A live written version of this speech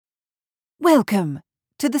Welcome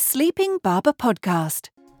to the Sleeping Barber Podcast.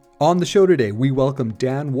 On the show today, we welcome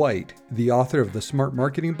Dan White, the author of the Smart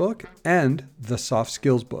Marketing book and the Soft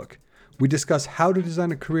Skills book. We discuss how to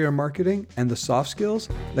design a career in marketing and the soft skills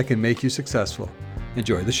that can make you successful.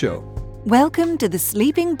 Enjoy the show. Welcome to the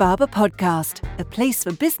Sleeping Barber Podcast, a place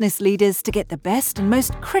for business leaders to get the best and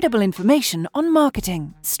most credible information on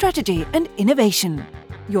marketing, strategy, and innovation.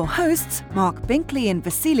 Your hosts, Mark Binkley and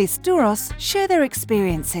Vasilis Douros, share their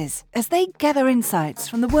experiences as they gather insights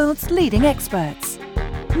from the world's leading experts.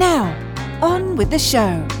 Now, on with the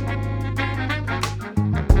show.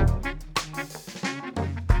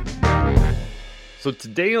 So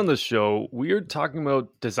today on the show, we are talking about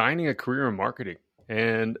designing a career in marketing.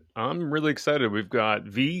 And I'm really excited. We've got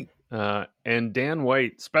V and Dan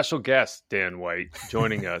White, special guest Dan White,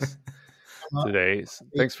 joining us today.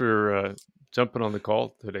 Thanks for jumping on the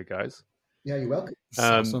call today, guys. Yeah, you're welcome.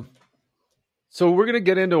 Awesome. So we're going to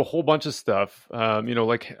get into a whole bunch of stuff,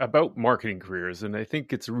 like about marketing careers. And I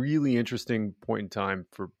think it's a really interesting point in time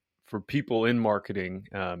for people in marketing.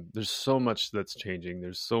 There's so much that's changing.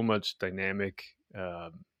 There's so much dynamic.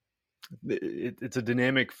 It's a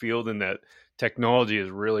dynamic field in that technology is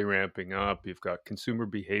really ramping up. You've got consumer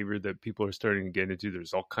behavior that people are starting to get into.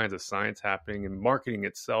 There's all kinds of science happening, and marketing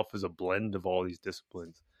itself is a blend of all these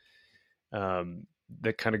disciplines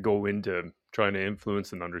that kind of go into trying to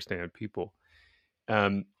influence and understand people.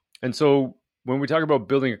 And so when we talk about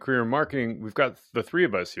building a career in marketing, we've got the three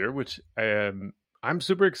of us here, which I'm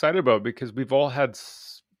super excited about because we've all had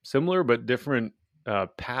similar but different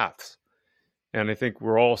paths. And I think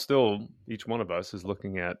we're all still, each one of us is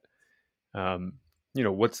looking at,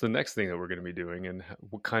 what's the next thing that we're going to be doing and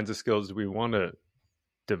what kinds of skills do we want to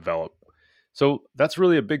develop. So that's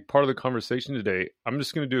really a big part of the conversation today. I'm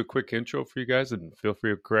just going to do a quick intro for you guys and feel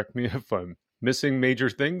free to correct me if I'm missing major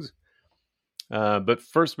things. But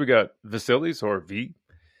first we got Vasilis, or V,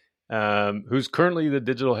 who's currently the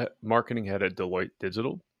digital marketing head at Deloitte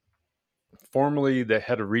Digital, formerly the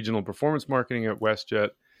head of regional performance marketing at WestJet,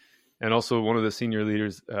 and also one of the senior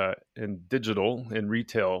leaders in digital and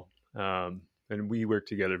retail. And we work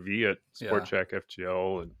together, V, at SportCheck,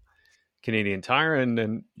 FGL, and Canadian Tire. And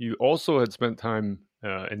then you also had spent time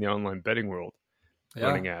in the online betting world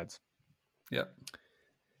running ads. Yeah.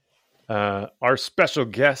 Our special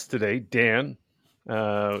guest today, Dan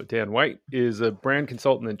White, is a brand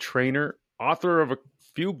consultant and trainer, author of a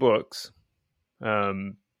few books.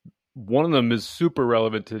 One of them is super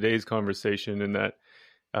relevant to today's conversation in that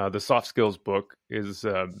the Soft Skills book is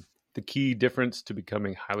the key difference to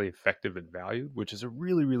becoming highly effective and valued, which is a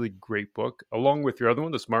really, really great book, along with your other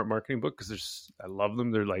one, the Smart Marketing book, because I love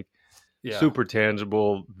them. They're like super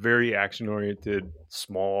tangible, very action-oriented,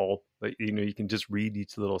 small. Like, you can just read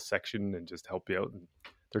each little section and just help you out. And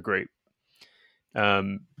they're great.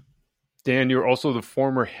 Dan, you're also the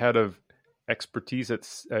former head of expertise at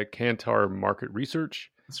Kantar Market Research.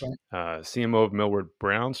 That's right. CMO of Millward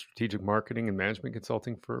Brown, strategic marketing and management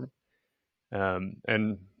consulting firm,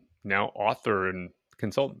 and now author and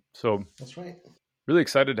consultant. So that's right. Really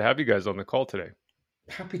excited to have you guys on the call today.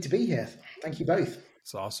 Happy to be here. Thank you both.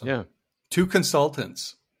 It's awesome. Yeah. Two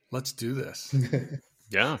consultants. Let's do this.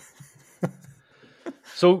 Yeah.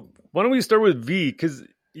 So why don't we start with V? Because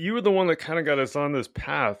you were the one that kind of got us on this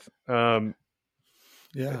path. So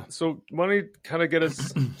why don't you kind of get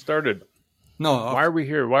us started? Why are we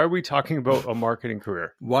here? Why are we talking about a marketing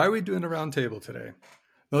career? Why are we doing a round table today?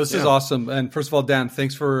 No, this is awesome. And first of all, Dan,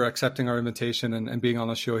 thanks for accepting our invitation and being on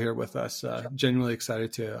the show here with us. Genuinely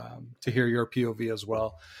excited to hear your POV as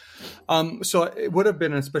well. So it would have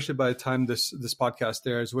been, especially by the time this podcast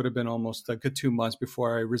airs, would have been almost a good 2 months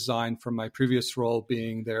before I resigned from my previous role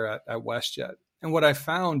being there at WestJet. And what I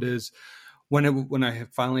found is when I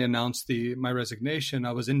had finally announced my resignation,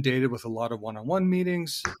 I was inundated with a lot of one-on-one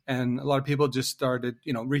meetings, and a lot of people just started,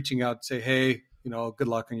 reaching out to say, hey, good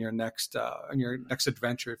luck on your next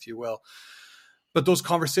adventure, if you will. But those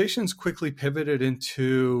conversations quickly pivoted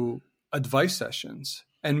into advice sessions.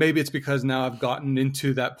 And maybe it's because now I've gotten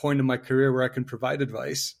into that point in my career where I can provide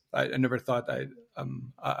advice. I never thought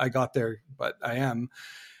I got there, but I am.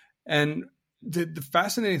 And the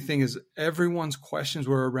fascinating thing is everyone's questions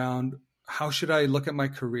were around, how should I look at my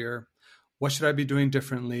career? What should I be doing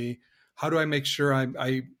differently? How do I make sure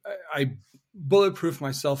I bulletproof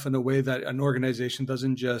myself in a way that an organization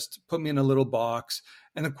doesn't just put me in a little box?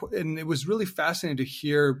 And it was really fascinating to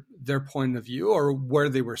hear their point of view or where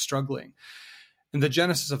they were struggling. And the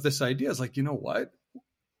genesis of this idea is like, you know what?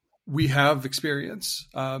 We have experience.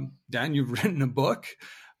 Dan, you've written a book.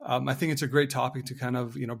 I think it's a great topic to kind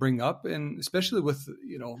of, bring up, and especially with,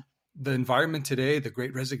 the environment today, the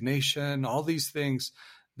Great Resignation, all these things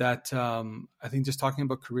that I think just talking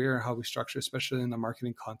about career and how we structure, especially in the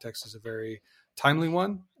marketing context, is a very timely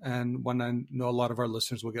one, and one I know a lot of our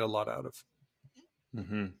listeners will get a lot out of.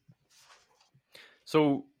 Mm-hmm.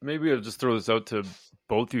 So maybe I'll just throw this out to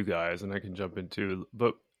both you guys, and I can jump into.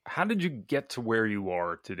 But how did you get to where you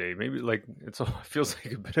are today? Maybe like it feels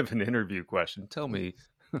like a bit of an interview question. Tell me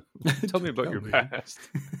about your past.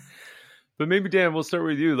 But maybe Dan, we'll start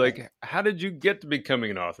with you. Like, how did you get to becoming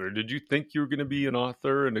an author? Did you think you were going to be an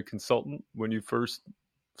author and a consultant when you first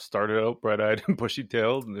started out bright-eyed and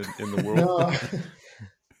bushy-tailed in the world?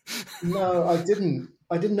 No, I didn't.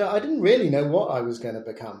 I didn't really know what I was going to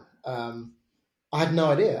become. I had no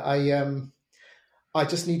idea. I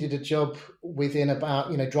just needed a job within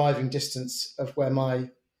about driving distance of where my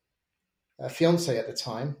fiance at the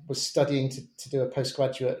time was studying to do a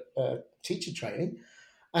postgraduate teacher training,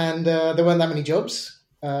 and there weren't that many jobs.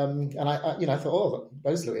 And I thought, oh,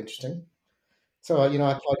 those look interesting. So I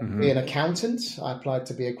applied to be an accountant. I applied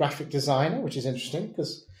to be a graphic designer, which is interesting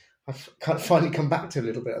because I've kind of finally come back to a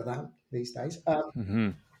little bit of that these days.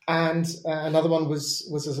 And another one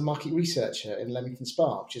was as a market researcher in Leamington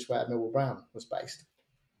Spa, which is where Millwall Brown was based.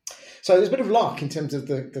 So there's a bit of luck in terms of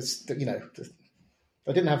I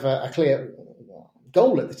didn't have a clear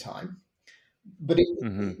goal at the time, but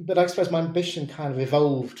but I suppose my ambition kind of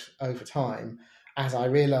evolved over time as I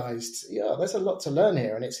realised, there's a lot to learn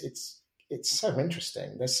here, and it's so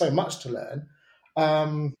interesting. There's so much to learn,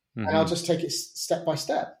 and I'll just take it step by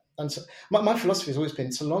step. And so my philosophy has always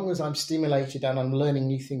been, so long as I'm stimulated and I'm learning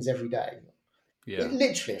new things every day,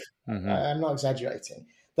 literally, I'm not exaggerating,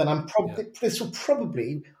 then this will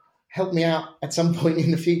probably help me out at some point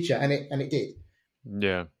in the future, and it did.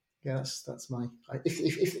 Yeah, that's my.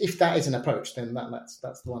 If that is an approach, then that's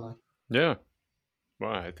the one. Well,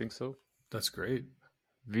 I think so. That's great.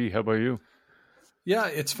 V, how about you? Yeah,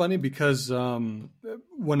 it's funny because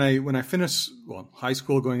when I finished high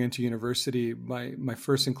school, going into university, my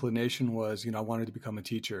first inclination was I wanted to become a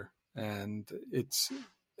teacher, and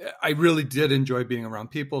I really did enjoy being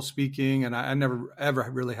around people, speaking, and I never ever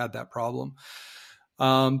really had that problem.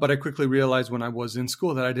 But I quickly realized when I was in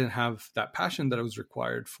school that I didn't have that passion that I was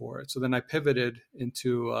required for it. So then I pivoted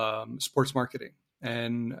into sports marketing.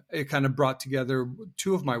 And it kind of brought together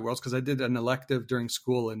two of my worlds because I did an elective during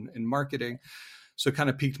school in marketing. So it kind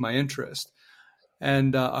of piqued my interest.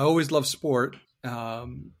 And I always loved sport.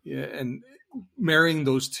 And marrying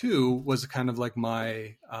those two was kind of like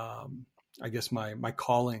my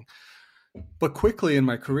calling. But quickly in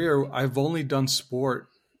my career, I've only done sport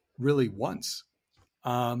really once.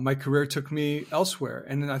 My career took me elsewhere.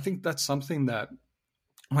 And I think that's something that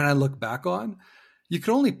when I look back on, you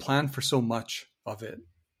can only plan for so much of it.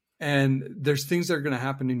 And there's things that are going to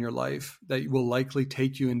happen in your life that will likely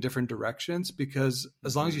take you in different directions, because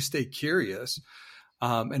as long as you stay curious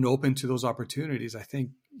and open to those opportunities, I think,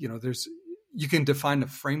 you can define a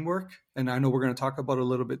framework. And I know we're going to talk about it a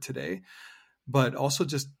little bit today, but also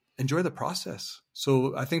just enjoy the process.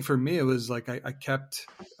 So I think for me, it was like I kept,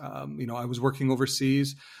 I was working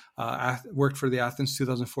overseas, worked for the Athens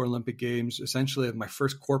 2004 Olympic Games, essentially my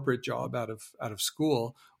first corporate job out of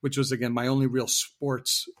school, which was, again, my only real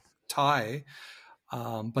sports tie.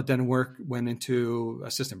 But then went into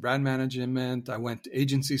assistant brand management. I went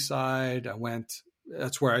agency side.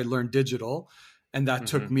 That's where I learned digital. And that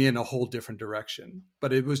took me in a whole different direction.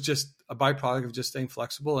 But it was just a byproduct of just staying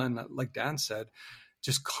flexible. And like Dan said,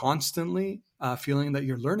 just constantly feeling that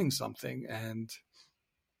you're learning something. And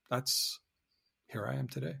here I am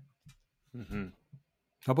today.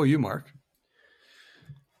 How about you, Mark?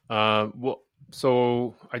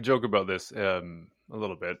 So I joke about this a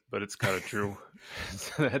little bit, but it's kind of true.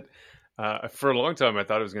 That for a long time, I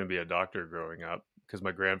thought I was going to be a doctor growing up because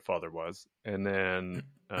my grandfather was. And then,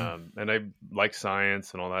 and I like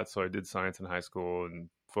science and all that. So I did science in high school and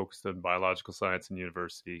focused on biological science in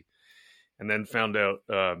university. And then found out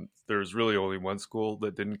there's really only one school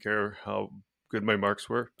that didn't care how good my marks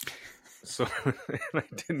were. So I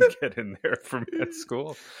didn't get in there for med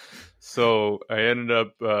school. So I ended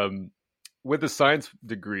up with a science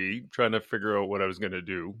degree trying to figure out what I was going to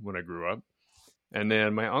do when I grew up. And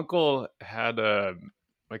then my uncle had a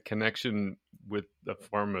connection with the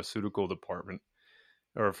pharmaceutical department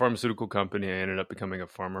or a pharmaceutical company. I ended up becoming a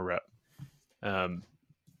pharma rep.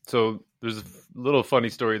 So there's a little funny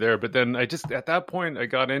story there, but then at that point I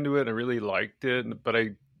got into it. I really liked it, but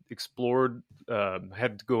I explored,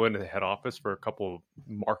 had to go into the head office for a couple of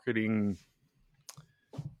marketing,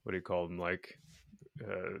 what do you call them? Like,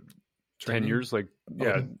 tenures, like,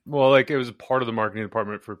 yeah. Well, like it was a part of the marketing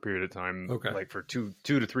department for a period of time, like for two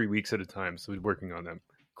to 3 weeks at a time. So I was working on them.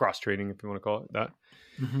 cross training, if you want to call it that.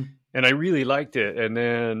 Mm-hmm. And I really liked it. And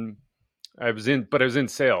then I was in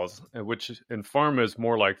sales, which in pharma is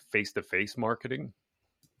more like face-to-face marketing,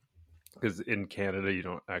 because in Canada, you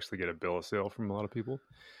don't actually get a bill of sale from a lot of people.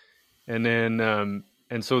 And then,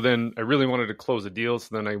 and so then I really wanted to close a deal.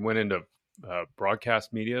 So then I went into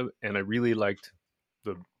broadcast media, and I really liked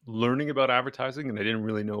the learning about advertising, and I didn't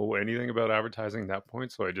really know anything about advertising at that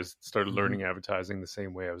point. So I just started learning advertising the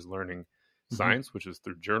same way I was learning science, which was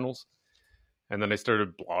through journals. And then I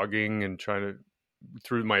started blogging and trying to,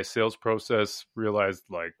 through my sales process, realized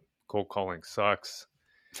like cold calling sucks.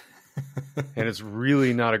 And it's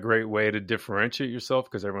really not a great way to differentiate yourself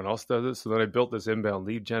because everyone else does it. So then I built this inbound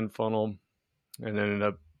lead gen funnel, and then ended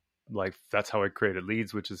up like, that's how I created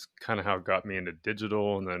leads, which is kind of how it got me into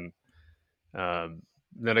digital. And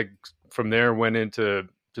then I, from there, went into,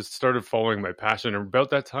 just started following my passion. And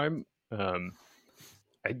about that time,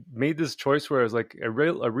 I made this choice where I was like, I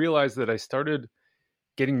realized that I started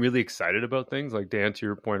getting really excited about things. Like, Dan, to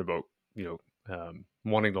your point about,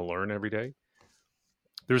 wanting to learn every day.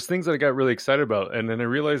 There's things that I got really excited about. And then I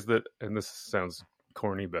realized that, and this sounds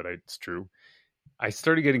corny, but it's true, I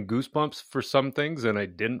started getting goosebumps for some things and I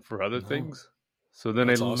didn't for other things. So then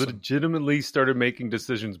That's awesome. Legitimately started making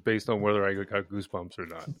decisions based on whether I got goosebumps or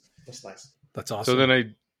not. That's nice. That's awesome. So then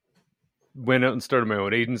I went out and started my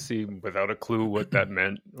own agency without a clue what that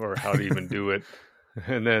meant or how to even do it.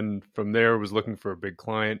 And then from there, was looking for a big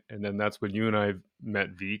client. And then that's when you and I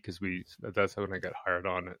met V, because that's when I got hired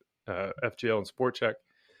on at FGL and Sport Check.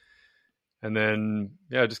 And then,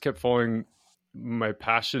 I just kept following my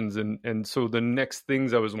passions. And so the next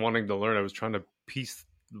things I was wanting to learn, I was trying to piece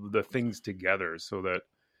the things together so that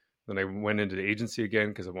then I went into the agency again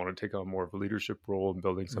because I wanted to take on more of a leadership role and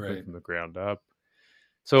building something from the ground up.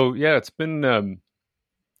 So, it's been,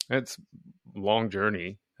 it's a long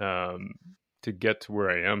journey to get to where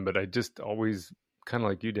I am, but I just always, kind of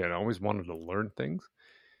like you, Dan, I always wanted to learn things.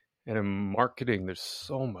 And in marketing, there's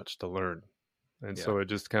so much to learn. And so I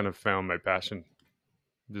just kind of found my passion,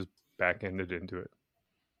 just back-ended into it.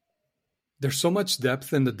 There's so much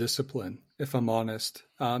depth in the discipline, if I'm honest,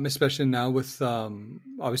 especially now with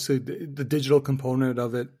obviously the digital component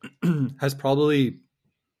of it has probably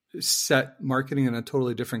set marketing in a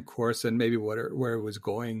totally different course than maybe where it was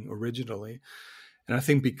going originally. And I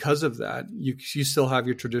think because of that, you still have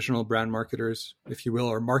your traditional brand marketers, if you will,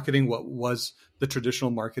 or marketing what was the traditional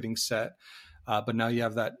marketing set. But now you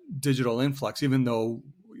have that digital influx, even though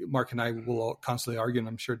Mark and I will constantly argue, and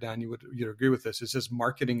I'm sure, Dan, you'd agree with this. It's just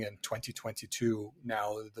marketing in 2022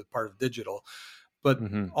 now, the part of digital. But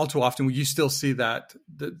all too often, you still see that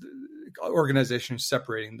the organizations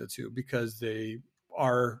separating the two because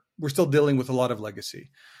we're still dealing with a lot of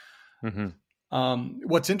legacy.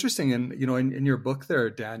 What's interesting in your book there,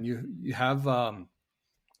 Dan, you have when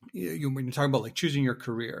you're talking about like choosing your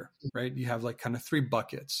career, right? You have like kind of 3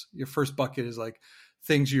 buckets. Your first bucket is like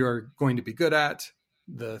things you're going to be good at.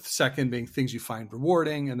 The second being things you find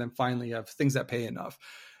rewarding. And then finally you have things that pay enough.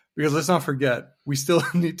 Because let's not forget, we still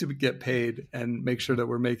need to get paid and make sure that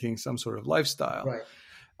we're making some sort of lifestyle. Right.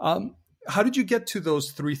 How did you get to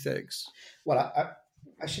those 3 things? Well,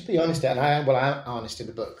 I should be honest, and I am honest in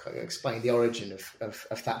the book. I explain the origin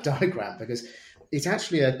of that diagram because it's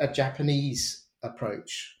actually a Japanese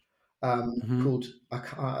approach called,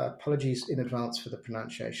 apologies in advance for the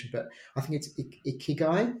pronunciation, but I think it's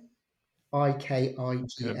Ikigai,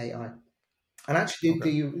 Ikigai. And actually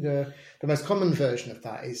the most common version of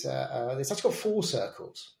that is it's actually got 4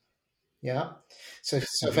 circles. Yeah. So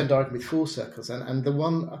a Venn diagram with 4 circles. And the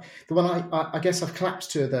one I guess I've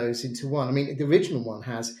collapsed 2 of those into one. I mean, the original one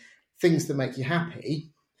has things that make you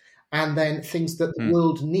happy and then things that the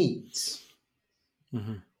world needs,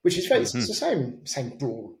 which is it's the same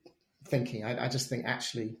broad thinking. I just think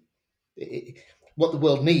actually what the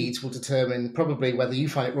world needs will determine probably whether you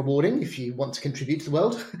find it rewarding if you want to contribute to the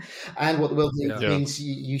world, and what the world needs means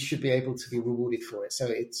you should be able to be rewarded for it.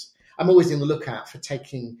 So I'm always on the lookout for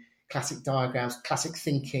taking classic diagrams, classic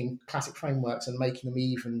thinking, classic frameworks, and making them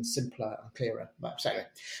even simpler and clearer. But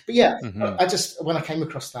I just, when I came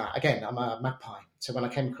across that, again, I'm a magpie. So when I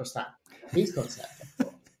came across that piece concept, I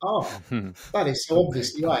thought, that is so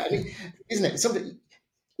obviously right. I mean, isn't it?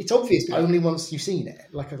 It's obvious, but only once you've seen it.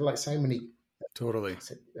 Like so many. Totally. I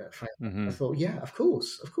thought, of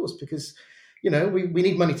course, because, we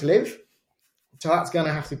need money to live. So that's going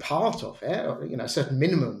to have to be part of it, or, a certain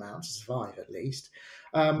minimum amount to survive at least.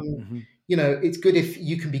 It's good if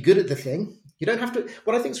you can be good at the thing. You don't have to.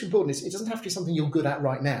 What I think is important is it doesn't have to be something you're good at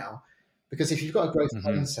right now, because if you've got a growth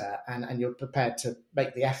mindset and you're prepared to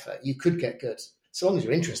make the effort, you could get good. So long as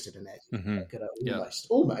you're interested in it, you can get good at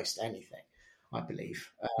almost anything. I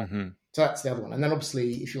believe. Mm-hmm. So that's the other one. And then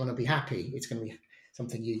obviously, if you want to be happy, it's going to be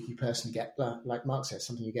something you personally get, like Mark says,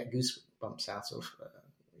 something you get goosebumps out of.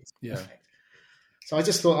 It's perfect. So I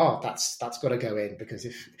just thought, that's got to go in, because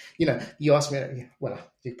if you ask me, well,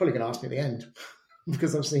 you're probably going to ask me at the end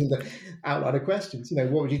because I've seen the outline of questions.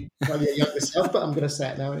 What would you tell your younger self? But I'm going to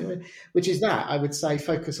say it now anyway, which is that I would say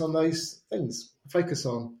focus on those things. Focus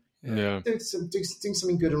on doing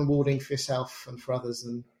something good and rewarding for yourself and for others,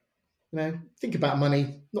 and think about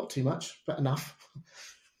money, not too much, but enough.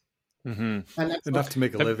 Mm-hmm. And enough to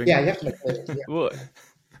make a living. Yeah, you have to make a living. Yeah. Well,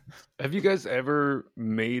 have you guys ever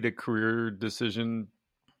made a career decision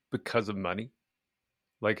because of money?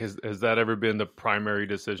 Like, has that ever been the primary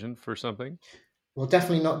decision for something? Well,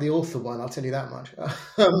 definitely not the author one, I'll tell you that much.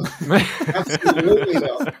 Absolutely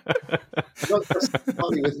not. Not just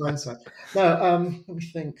money with hindsight. No, let me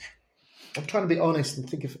think. I'm trying to be honest and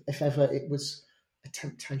think if ever it was a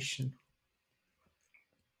temptation.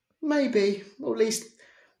 Maybe, or at least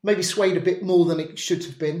maybe swayed a bit more than it should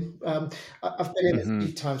have been. I've been in a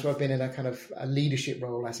few times where I've been in a kind of a leadership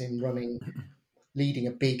role, as in leading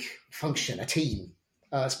a big function, a team,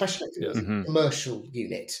 especially if it's a commercial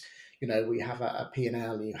unit. We have a P&L,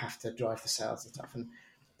 and you have to drive the sales and stuff, and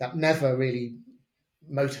that never really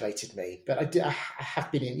motivated me. But I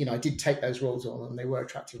have been in, I did take those roles on, and they were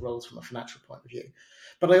attractive roles from a financial point of view.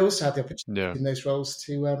 But I also had the opportunity in those roles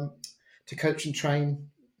to coach and train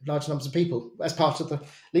large numbers of people as part of the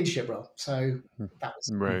leadership role. So that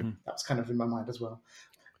was kind of in my mind as well.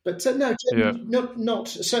 But no, not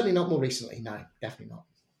certainly not more recently. No, definitely not.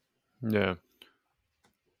 Yeah.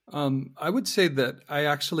 I would say that I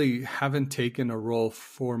actually haven't taken a role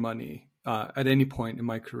for money at any point in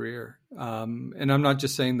my career. And I'm not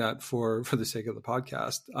just saying that for the sake of the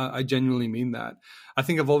podcast. I genuinely mean that. I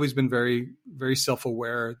think I've always been very, very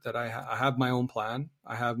self-aware that I have my own plan.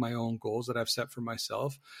 I have my own goals that I've set for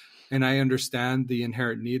myself. And I understand the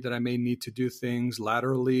inherent need that I may need to do things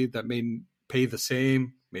laterally that may pay the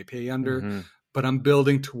same, may pay under, but I'm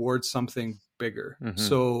building towards something bigger.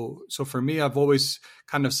 So for me, I've always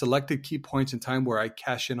kind of selected key points in time where I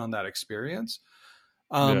cash in on that experience.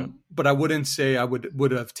 But I wouldn't say I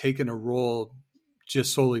would have taken a role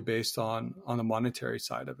just solely based on the monetary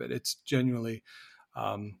side of it. It's genuinely,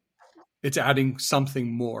 it's adding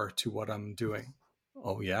something more to what I'm doing.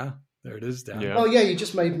 Oh yeah, there it is, Dan. Yeah. Oh yeah, you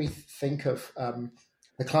just made me think of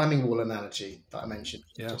the climbing wall analogy that I mentioned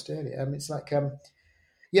just earlier. It's like,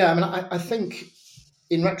 I think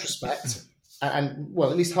in retrospect, and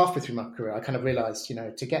well, at least halfway through my career, I kind of realized,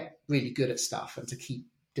 to get really good at stuff and to keep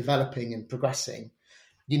developing and progressing,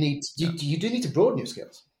 you do need to broaden your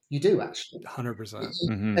skills. You do actually, 100%.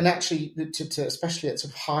 And actually, to especially at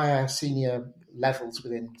sort of higher senior levels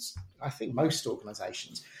within, I think most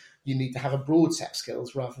organisations, you need to have a broad set of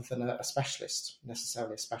skills rather than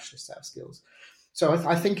necessarily a specialist set of skills. So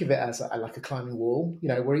I think of it as like a climbing wall,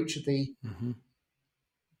 where each of the,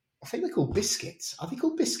 I think they're called biscuits. Are they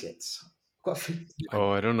called biscuits?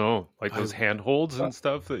 I don't know. Like those handholds and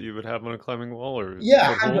stuff that you would have on a climbing wall, or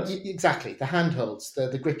exactly, the handholds,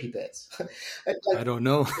 the grippy bits. I don't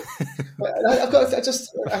know.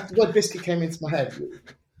 The word biscuit came into my head.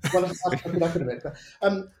 Well, I'll look it up in a minute.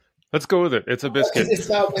 But, let's go with it. It's a biscuit. It's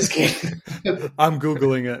now a biscuit. I'm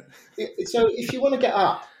Googling it. So if you want to get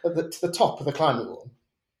up to the top of the climbing wall,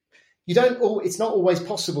 it's not always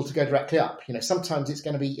possible to go directly up. Sometimes it's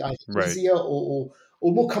going to be either easier or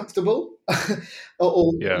more comfortable,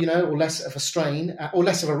 or less of a strain, or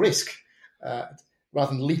less of a risk,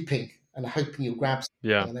 rather than leaping and hoping you'll grab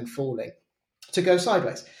something and then falling, to go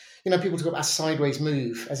sideways. People talk about a sideways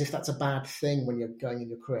move as if that's a bad thing when you're going in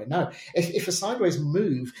your career. No, if a sideways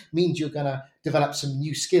move means you're going to develop some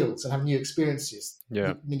new skills and have new experiences,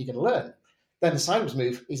 mean you're going to learn, then the sideways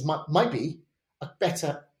move might be a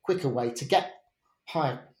better, quicker way to get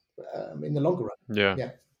higher in the longer run.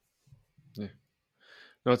 Yeah.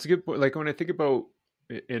 No, it's a good point. Like when I think about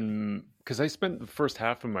because I spent the first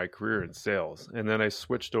half of my career in sales, and then I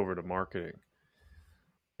switched over to marketing,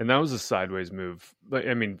 and that was a sideways move.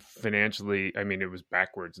 Financially, it was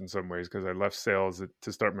backwards in some ways because I left sales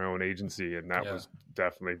to start my own agency, and that was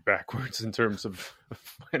definitely backwards in terms of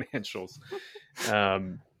financials.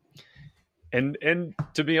 And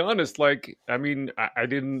to be honest,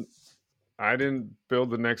 I didn't build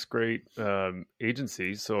the next great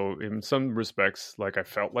agency. So in some respects, I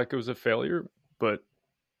felt like it was a failure, but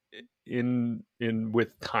in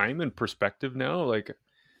with time and perspective now, I'm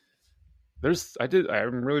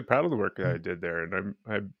really proud of the work that I did there. And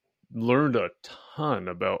I learned a ton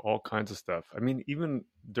about all kinds of stuff. Even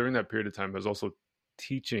during that period of time, I was also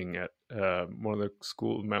teaching at one of the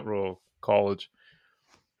schools, Mount Royal College.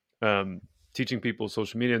 teaching people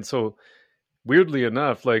social media. And so weirdly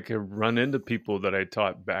enough, like I run into people that I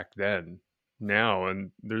taught back then now.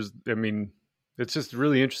 And it's just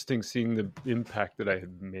really interesting seeing the impact that I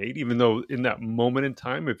had made, even though in that moment in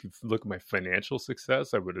time, if you look at my financial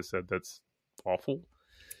success, I would have said that's awful.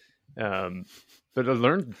 But I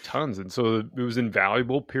learned tons. And so it was an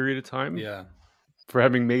invaluable period of time for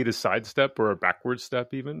having made a sidestep or a backward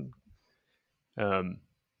step even. And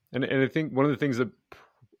I think one of the things that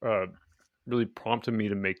really prompted me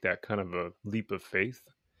to make that kind of a leap of faith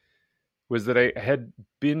was that I had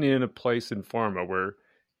been in a place in pharma where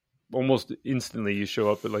almost instantly you show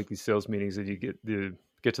up at like these sales meetings and you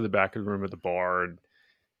get to the back of the room at the bar and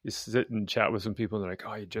you sit and chat with some people and they're like,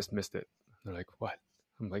 oh, you just missed it. And they're like, what?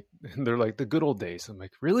 I'm like, and they're like, the good old days. I'm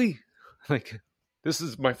like, really? Like, this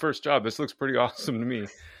is my first job. This looks pretty awesome to me.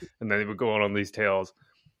 And then they would go on these tales.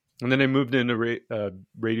 And then I moved into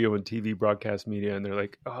radio and TV broadcast media, and they're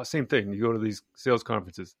like, oh, same thing. You go to these sales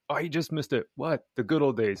conferences. Oh, you just missed it. What? The good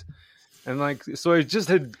old days. And like, so I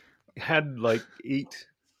just had like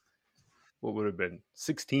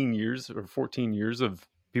 16 years or 14 years of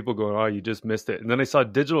people going, oh, you just missed it. And then I saw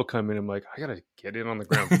digital come in. I'm like, I got to get in on the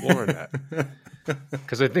ground floor of that.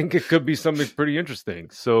 Because I think it could be something pretty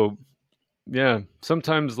interesting. So yeah,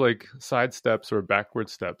 sometimes like side steps or backward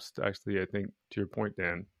steps, actually, I think to your point,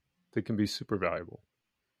 Dan, they can be super valuable.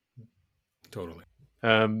 Totally.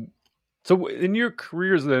 So in your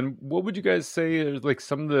careers then, what would you guys say are like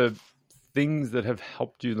some of the things that have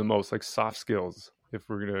helped you the most, like soft skills, if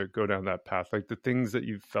we're going to go down that path, like the things that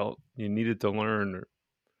you felt you needed to learn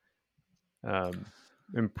or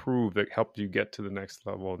improve that helped you get to the next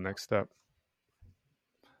level, next step?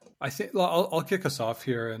 I think I'll kick us off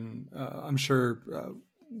here, and I'm sure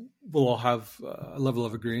we'll all have a level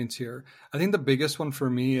of agreement here. I think the biggest one for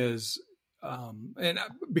me is, and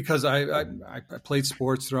because I played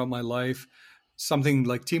sports throughout my life, something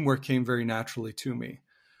like teamwork came very naturally to me.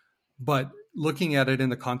 But looking at it in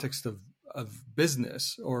the context of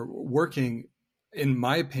business or working, in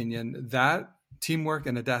my opinion, that teamwork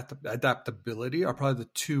and adaptability are probably the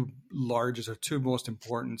two largest or two most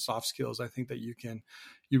important soft skills I think that you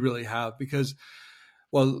really have. Because,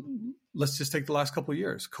 well, let's just take the last couple of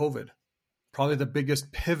years. COVID, probably the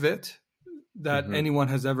biggest pivot that anyone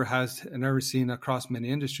has ever seen across many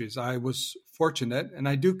industries. I was fortunate, and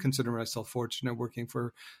I do consider myself fortunate, working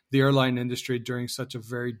for the airline industry during such a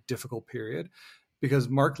very difficult period, because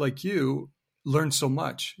Mark, like you, learned so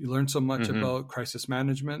much. You learned so much about crisis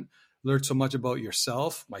management, learned so much about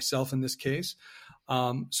myself in this case.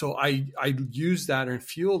 So I used that and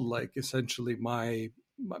fueled like essentially my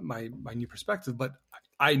new perspective, but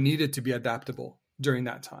I needed to be adaptable during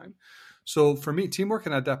that time. So for me, teamwork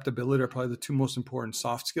and adaptability are probably the two most important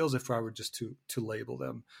soft skills, if I were just to label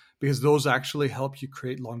them, because those actually help you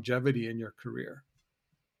create longevity in your career,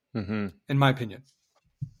 in my opinion.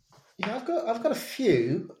 Yeah, I've got a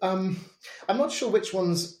few. I'm not sure which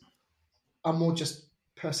ones are more just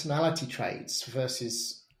personality traits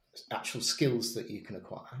versus actual skills that you can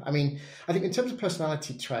acquire. I mean, I think in terms of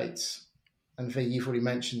personality traits, and V, you've already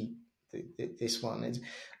mentioned this one, is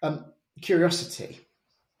curiosity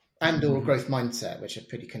and or growth mindset, which are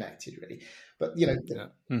pretty connected, really. But,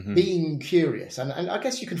 being curious, and I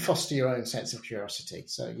guess you can foster your own sense of curiosity.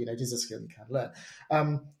 So, it is a skill you can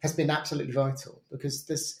learn, has been absolutely vital, because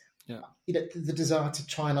this, the desire to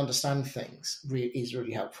try and understand things is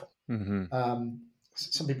really helpful.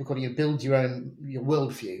 Some people call it build your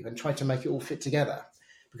worldview and try to make it all fit together,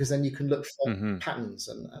 because then you can look for patterns.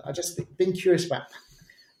 And I just think being curious about,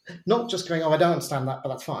 not just going, oh, I don't understand that, but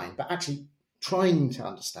that's fine, but actually trying to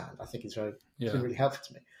understand, I think is been really helpful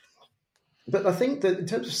to me. But I think that in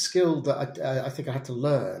terms of skill that I think I had to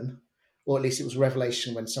learn, or at least it was a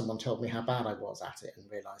revelation when someone told me how bad I was at it and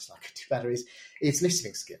realised I could do better, is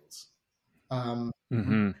listening skills.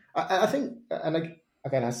 I think, and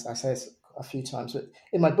again, I say this a few times, but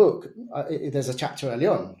in my book, there's a section early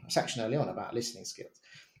on about listening skills.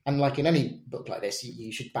 And like in any book like this,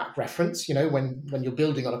 you should back reference, when you're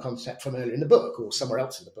building on a concept from earlier in the book or somewhere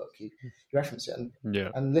else in the book, you reference it. And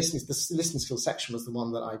the listening skills section was the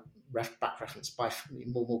one that I back referenced by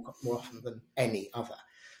more often than any other,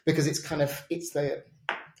 because it's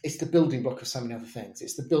the building block of so many other things.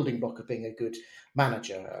 It's the building block of being a good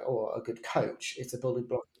manager or a good coach. It's the building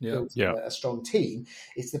block of building a strong team.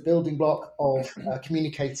 It's the building block of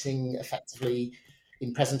communicating effectively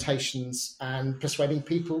in presentations and persuading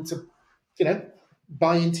people to,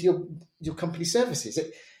 buy into your company's services.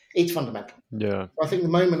 It's fundamental. Yeah. I think the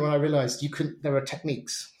moment when I realized there are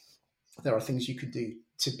techniques, there are things you could do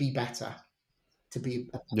to be better, to be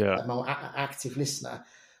a more active listener,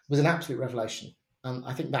 was an absolute revelation.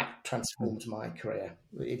 I think that transformed my career.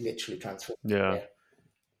 It literally transformed my Yeah. career.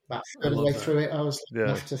 About a third of the way through it, I was Yeah.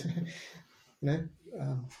 enough to,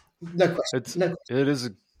 no question. It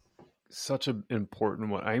is such an important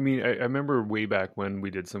one. I mean, I remember way back when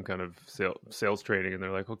we did some kind of sales training, and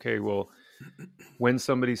they're like, okay, well, when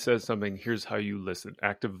somebody says something, here's how you listen.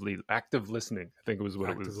 Active listening, I think it was what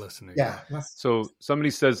it was. Active listening. Yeah. So somebody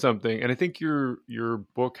says something, and I think your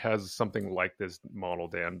book has something like this model,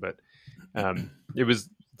 Dan, but it was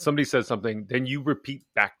somebody says something, then you repeat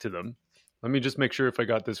back to them. Let me just make sure if I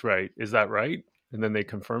got this right. Is that right? And then they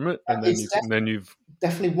confirm it, and then you've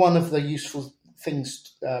definitely one of the useful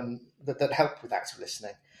things that help with active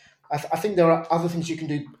listening. I think there are other things you can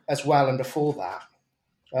do as well, and before that,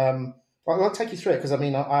 I'll take you through it because I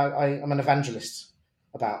mean I'm an evangelist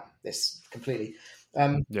about this completely.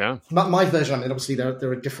 My version, I mean, obviously there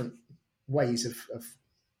are different ways of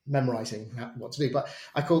memorizing what to do, but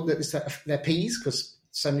I call they're P's because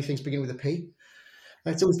so many things begin with a P.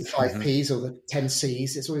 It's always the 5 P's or the 10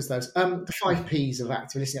 C's. It's always those. The 5 P's of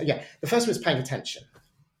active listening. Yeah, the first one is paying attention.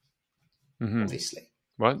 Obviously.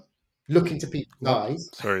 What? Look into people's eyes.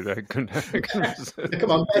 Sorry, that couldn't. Come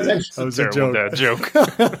on, pay attention. That was a terrible dad joke.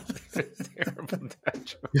 Terrible dad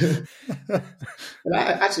joke.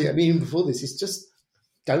 Actually, I mean, even before this, it's just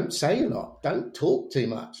don't say a lot. Don't talk too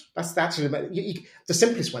much. That's actually the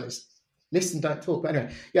simplest one is listen, don't talk. But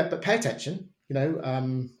anyway, yeah, but pay attention. You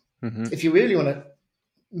know, if you really want to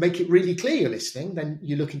make it really clear you're listening, then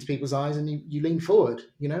you look into people's eyes and you lean forward,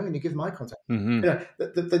 you know, and you give them eye contact. You know,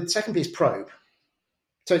 the second piece is probe.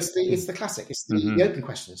 So it's the classic. It's the open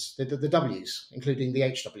questions, the W's, including the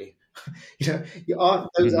HW. You know,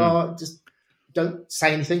 those are just don't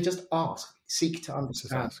say anything, just ask, seek to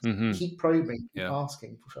understand, keep probing, keep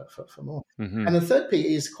asking for more. And the third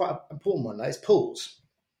P is quite an important one. It's pause.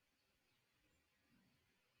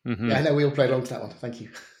 Yeah, I know we all played along to that one. Thank you.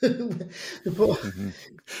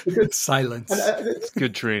 Because, silence. It's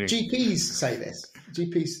good training. GPs say this.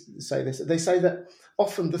 They say that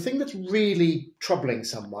often the thing that's really troubling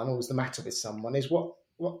someone or is the matter with someone is what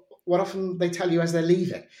often they tell you as they're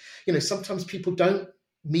leaving. You know, sometimes people don't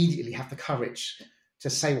immediately have the courage to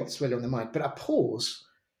say what's really on their mind. But a pause,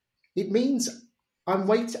 it means I'm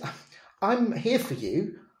here for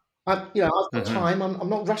you. I've got time. I'm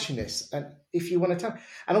not rushing this. And if you want to tell,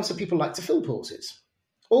 and also people like to fill pauses.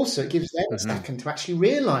 Also, it gives them a second to actually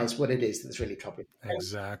realise what it is that's really troubling.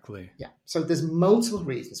 Exactly. Yeah. So there's multiple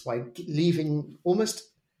reasons why leaving almost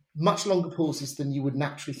much longer pauses than you would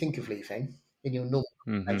naturally think of leaving in your normal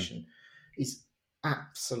conversation is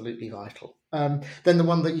absolutely vital. Then the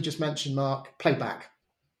one that you just mentioned, Mark, playback.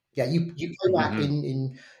 Yeah, you play back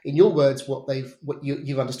in your words what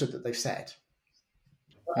you've understood that they've said.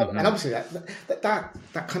 And obviously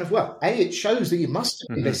that kind of, it shows that you must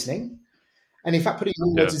be listening. And in fact, putting it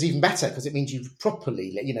in words is even better because it means you've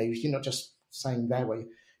properly, you know, you're not just saying there where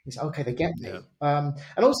you say, okay, they get me. And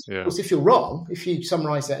also, of course, if you're wrong, if you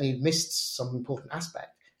summarise it and you've missed some important aspect,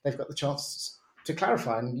 they've got the chance to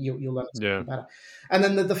clarify and you'll understand better. And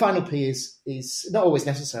then the final P is not always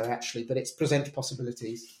necessary, actually, but it's present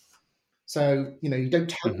possibilities. So, you know, you don't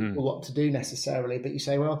tell people what to do necessarily, but you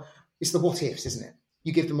say, well, it's the what ifs, isn't it?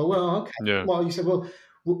 You give them a, okay. Yeah. Well, you say, well,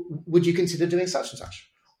 would you consider doing such and such?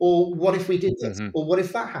 Or what if we did this? Or what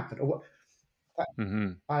if that happened? Or what?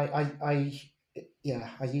 I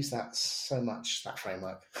use that so much, that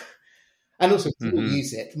framework. And also, the more you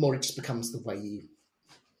use it, the more it just becomes the way you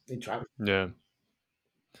interact. Yeah.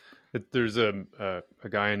 There's a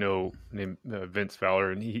guy I know named Vince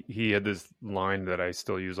Fowler, and he had this line that I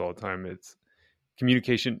still use all the time. It's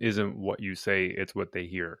communication isn't what you say, it's what they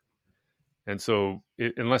hear. And so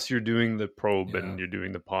unless you're doing the probe and you're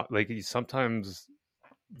doing the sometimes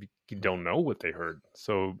you don't know what they heard.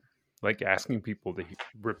 So like asking people to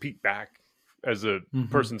repeat back as a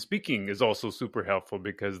person speaking is also super helpful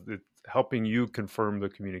because it's helping you confirm the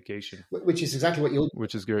communication. Which is exactly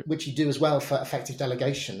which is great. Which you do as well for effective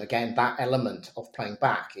delegation. Again, that element of playing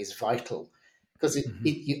back is vital because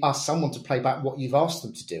you ask someone to play back what you've asked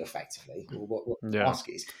them to do effectively or what the ask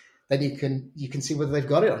is. Then you can see whether they've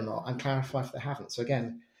got it or not and clarify if they haven't. So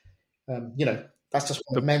again, that's just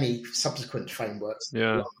one of many subsequent frameworks.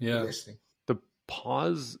 Listening. The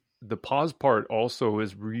pause part also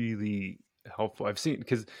is really helpful. I've seen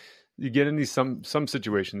because you get in these some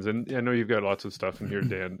situations, and I know you've got lots of stuff in here,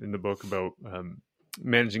 Dan, in the book about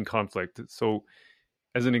managing conflict. So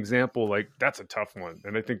as an example, like that's a tough one,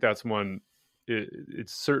 and I think that's one.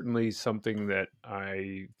 It's certainly something that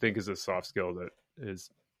I think is a soft skill that is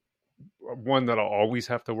one that I'll always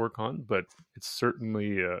have to work on, but it's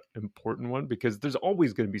certainly an important one because there's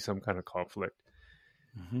always going to be some kind of conflict.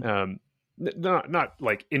 not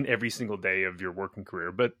like in every single day of your working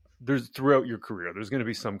career, but there's throughout your career, there's going to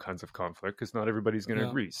be some kinds of conflict because not everybody's going to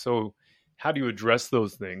agree. So how do you address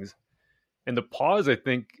those things? And the pause, I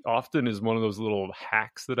think, often is one of those little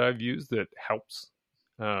hacks that I've used that helps.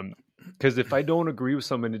 Because if I don't agree with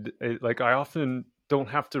someone, like I often don't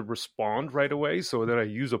have to respond right away. So then I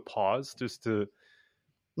use a pause just to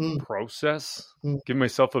process, give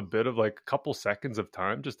myself a bit of like a couple seconds of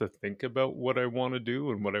time just to think about what I want to do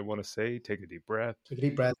and what I want to say. Take a deep breath.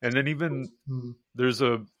 And then even there's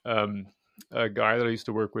a guy that I used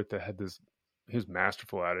to work with that had this, he was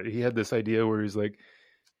masterful at it. He had this idea where he's like,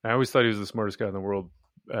 I always thought he was the smartest guy in the world.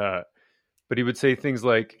 But he would say things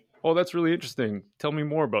like, oh, that's really interesting. Tell me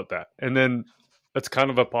more about that. And then that's kind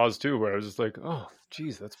of a pause too, where I was just like, oh,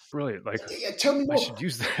 geez, that's brilliant. Like, tell me more. I should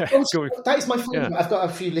use that. That is my favorite. I've got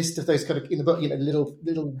a few lists of those kind of in the book,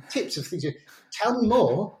 little tips of things. Tell me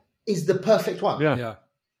more is the perfect one. Yeah.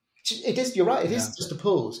 It is. You're right. It is just a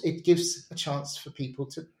pause. It gives a chance for people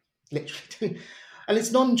to literally do, and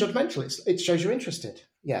it's non-judgmental. It shows you're interested.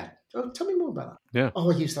 Yeah. Oh, tell me more about that. Yeah.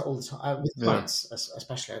 Oh, I use that all the time with clients,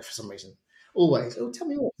 especially for some reason. Always. Oh, tell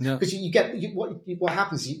me more. Because you get what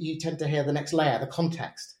happens. You tend to hear the next layer, the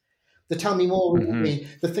context. The tell me more will be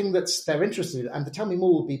the thing that's they're interested in, and the tell me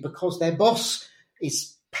more will be because their boss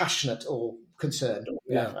is passionate or concerned or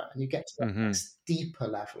whatever, and you get to that next deeper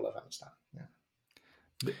level of understanding.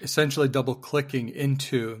 Essentially double clicking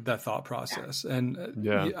into that thought process. And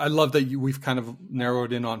I love that we've kind of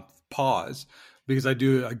narrowed in on pause, because I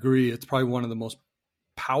do agree it's probably one of the most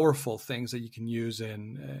powerful things that you can use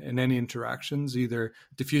in any interactions, either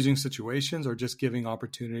diffusing situations or just giving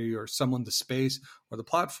opportunity or someone the space or the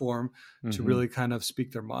platform to really kind of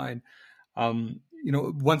speak their mind.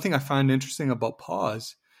 One thing I find interesting about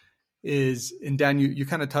pause is, and Dan, you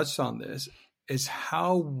kind of touched on this, is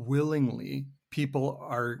how willingly people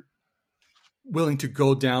are willing to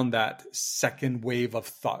go down that second wave of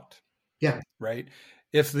thought. Yeah. Right.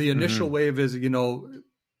 If the initial wave is,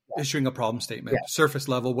 issuing a problem statement, surface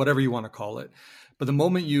level, whatever you want to call it. But the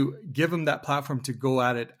moment you give them that platform to go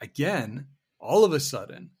at it again, all of a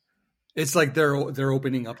sudden, it's like they're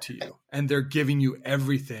opening up to you and they're giving you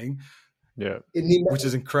everything. Yeah, which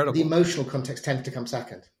is incredible. The emotional context tends to come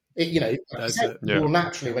second. Well,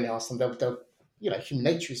 naturally, when you ask them, they'll human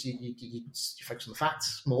nature is you focus on the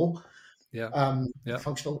facts more.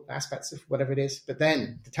 Functional aspects of whatever it is. But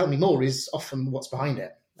then to tell me more is often what's behind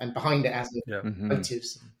it, and behind it as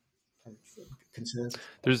motives and concerns.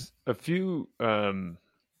 There's a few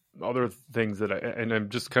other things that I'm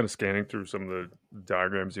just kind of scanning through some of the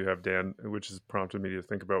diagrams you have, Dan, which has prompted me to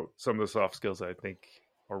think about some of the soft skills that I think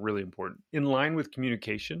are really important. In line with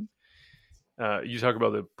communication, you talk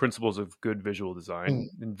about the principles of good visual design.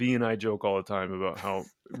 And V and I joke all the time about how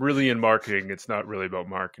really in marketing, it's not really about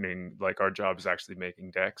marketing. Like our job is actually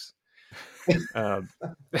making decks. No,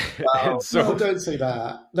 don't say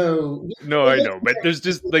that. No, I know, but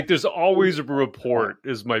there's always a report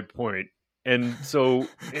is my point. And so,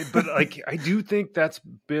 but like, I do think that's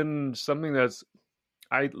been something that's,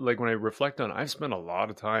 when I reflect on, I've spent a lot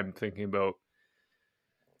of time thinking about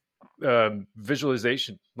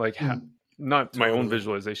visualization, not my own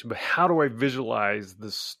visualization, but how do I visualize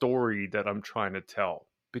the story that I'm trying to tell?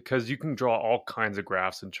 Because you can draw all kinds of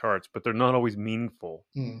graphs and charts, but they're not always meaningful.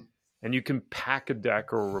 And you can pack a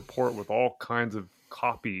deck or a report with all kinds of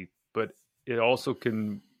copy, but it also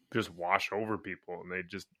can just wash over people and they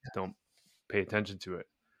just don't pay attention to it.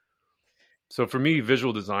 So for me,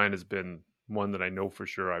 visual design has been one that I know for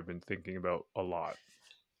sure I've been thinking about a lot.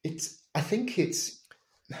 It's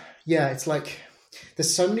like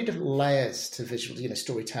there's so many different layers to visual,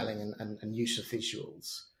 storytelling and use of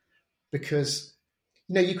visuals, because,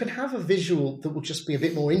 you can have a visual that will just be a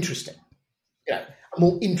bit more interesting, a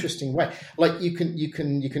more interesting way. Like you can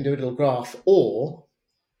do a little graph, or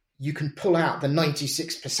you can pull out the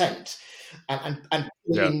 96% and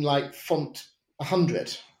put it in like font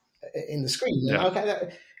 100 in the screen. Yeah.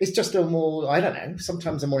 Okay, it's just a more, I don't know,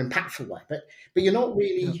 sometimes a more impactful way, but you're not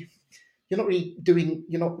really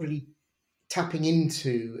tapping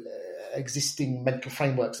into existing mental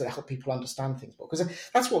frameworks that help people understand things more, because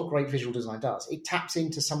that's what great visual design does. It taps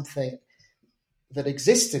into something that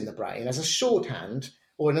exists in the brain as a shorthand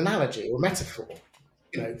or an analogy or metaphor,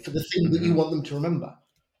 for the thing that you want them to remember.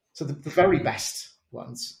 So the very best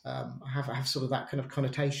ones have sort of that kind of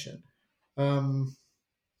connotation.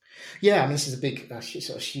 This is a big,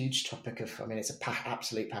 sort of huge topic it's an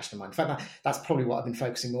absolute passion of mine. In fact, that's probably what I've been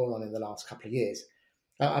focusing more on in the last couple of years.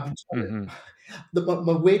 I've been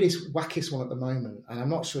my weirdest, wackiest one at the moment, and I'm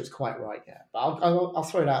not sure it's quite right yet, but I'll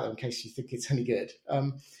throw it out there in case you think it's any good.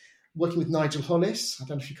 working with Nigel Hollis. I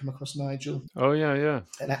don't know if you come across Nigel. Oh yeah.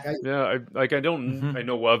 And I don't. I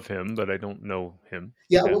know of him, but I don't know him.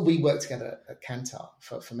 Yeah, well, we worked together at Kantar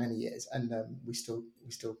for many years, and we still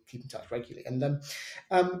keep in touch regularly. And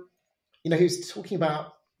he was talking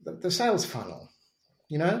about the sales funnel,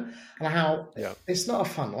 and how it's not a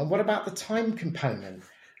funnel. And what about the time component?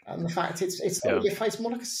 And the fact it's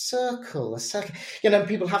more like a circle.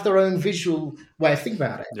 People have their own visual way of thinking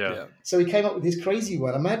about it. Yeah. So he came up with this crazy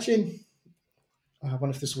one. Imagine, I wonder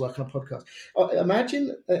if this will work on a podcast.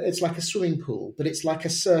 Imagine it's like a swimming pool, but it's like a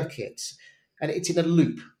circuit, and it's in a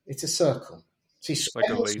loop. It's a circle. So like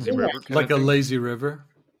a lazy river. Like a lazy river.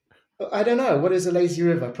 I don't know. What is a lazy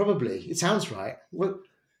river? Probably. It sounds right. Well,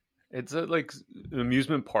 it's like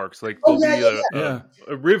amusement parks. Like there'll be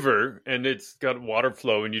a river, and it's got water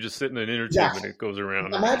flow, and you just sit in an inner tube, and it goes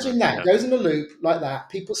around. Imagine that. It goes in a loop like that.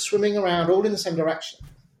 People swimming around all in the same direction.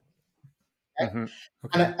 Okay? Mm-hmm.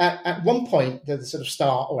 Okay. And at one point, the sort of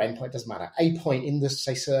start or end point, doesn't matter. A point in the,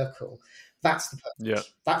 say, circle, that's the purchase. Yeah.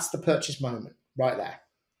 That's the purchase moment right there.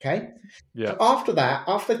 Okay? Yeah. So after that,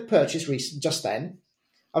 after the purchase, just then,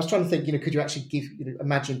 I was trying to think, could you actually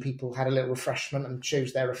imagine people had a little refreshment and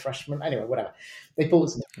choose their refreshment? Anyway, whatever. They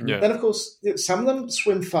bought something. Yeah. Then, of course, some of them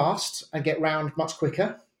swim fast and get round much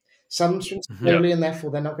quicker. Some swim slowly and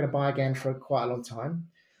therefore they're not going to buy again for quite a long time.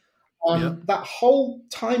 That whole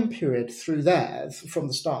time period through there, from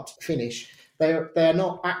the start to finish, they're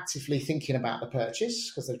not actively thinking about the purchase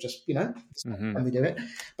because they're just, when they do it.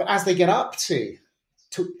 But as they get up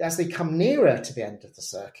as they come nearer to the end of the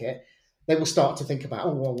circuit, they will start to think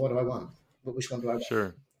about, what do I want? Which one do I want?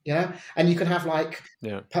 Sure. And you can have I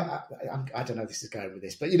don't know if this is going with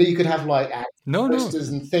this, but you could have posters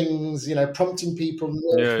and things, prompting people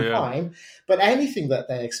time. But anything that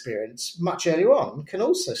they experience much earlier on can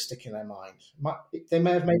also stick in their mind. They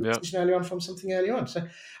may have made a decision earlier on from something earlier on. So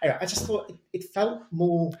anyway, I just thought it felt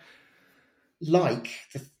more like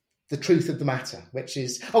the truth of the matter, which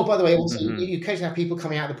is, by the way, also you occasionally have people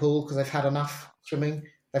coming out of the pool because they've had enough swimming.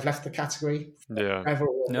 They've left the category forever,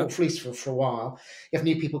 or at least for a while. You have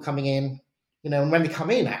new people coming in, and when they come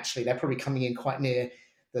in, actually, they're probably coming in quite near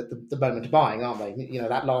the moment of buying, aren't they?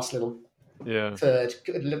 That last little third,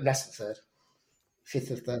 less than third, fifth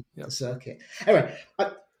of the circuit. Anyway,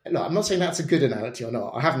 I'm not saying that's a good analogy or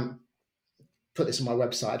not. I haven't put this on my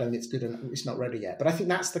website. I don't think it's good and it's not ready yet. But I think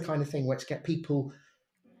that's the kind of thing where to get people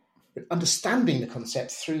understanding the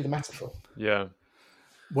concept through the metaphor. Yeah.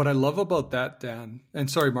 What I love about that, Dan, and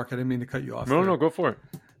sorry, Mark, I didn't mean to cut you off. No, go for it.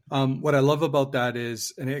 What I love about that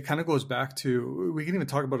is, and it kind of goes back to, we can even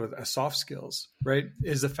talk about it as soft skills, right?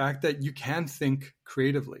 Is the fact that you can think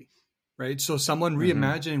creatively, right? So someone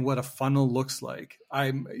reimagining what a funnel looks like.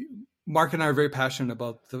 Mark and I are very passionate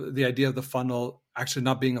about the idea of the funnel actually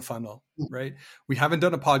not being a funnel, right? We haven't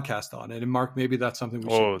done a podcast on it. And Mark, maybe that's something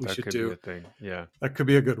we should do. Be a thing. Yeah. That could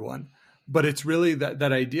be a good one. But it's really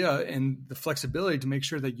that idea and the flexibility to make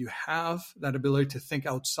sure that you have that ability to think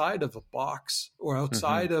outside of a box or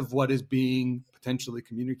outside of what is being potentially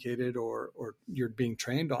communicated or you're being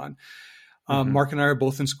trained on. Mark and I are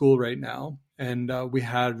both in school right now. And we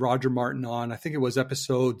had Roger Martin on, I think it was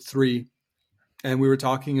episode 3. And we were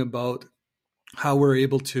talking about how we're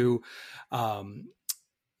able to,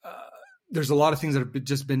 there's a lot of things that have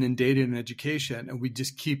just been in data and education, and we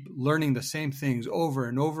just keep learning the same things over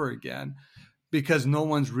and over again because no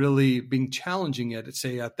one's really being challenging it,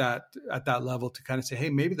 say at that level to kind of say, hey,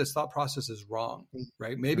 maybe this thought process is wrong,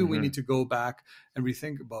 right? Maybe we need to go back and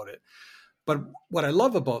rethink about it. But what I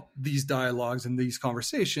love about these dialogues and these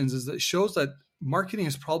conversations is that it shows that marketing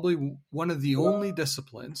is probably one of the only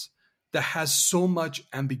disciplines that has so much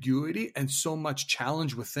ambiguity and so much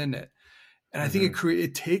challenge within it. And I think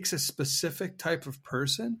it takes a specific type of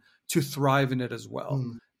person to thrive in it as well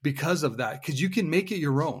because of that, because you can make it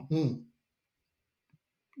your own.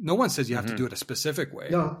 No one says you have to do it a specific way.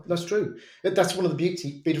 No, that's true. That's one of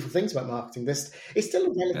the beautiful things about marketing. It's still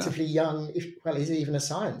a relatively young, is it even a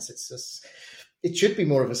science? It should be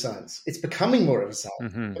more of a science. It's becoming more of a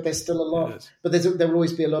science, but there's still a lot. But there will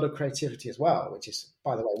always be a lot of creativity as well, which is,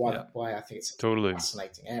 by the way, why I think it's a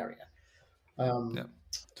fascinating area.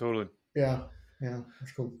 Totally. Yeah,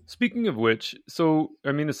 that's cool. Speaking of which, so,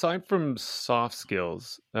 I mean, aside from soft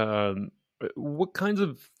skills, what kinds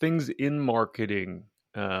of things in marketing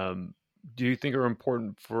do you think are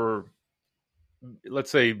important for,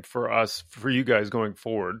 let's say, for you guys going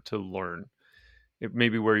forward to learn,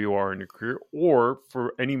 maybe where you are in your career, or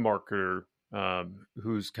for any marketer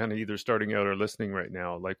who's kind of either starting out or listening right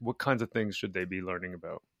now? Like, what kinds of things should they be learning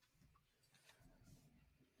about?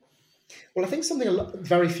 Well, I think something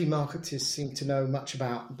very few marketers seem to know much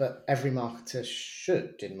about, but every marketer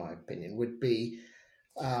should, in my opinion, would be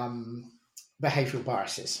behavioral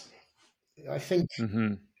biases. I think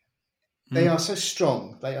they are so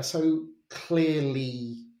strong. They are so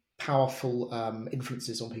clearly powerful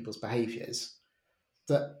influences on people's behaviors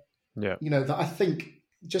that, that I think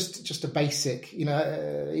just a basic,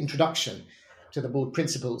 introduction to the board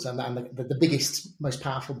principles and the biggest, most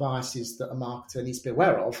powerful biases that a marketer needs to be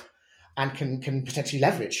aware of and can potentially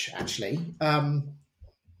leverage, actually.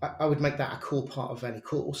 I would make that a core part of any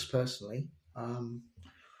course, personally.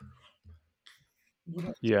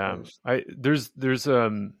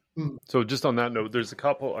 So just on that note, there's a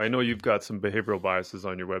couple. I know you've got some behavioral biases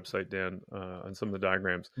on your website, Dan, on some of the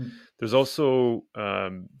diagrams. There's also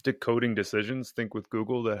decoding decisions. Think with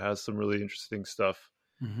Google that has some really interesting stuff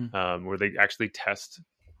where they actually test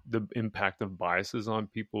the impact of biases on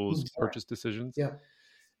people's purchase decisions.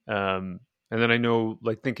 And then I know,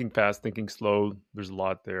 like, thinking fast, thinking slow. There's a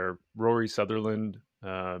lot there. Rory Sutherland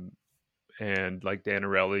and like Dan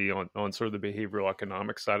Ariely on sort of the behavioral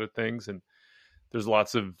economics side of things, and there's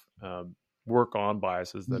lots of work on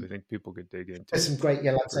biases that I think people could dig into. There's some great,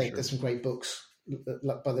 there's some great books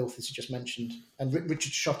by the authors you just mentioned, and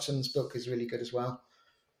Richard Shotton's book is really good as well,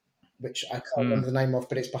 which I can't remember the name of,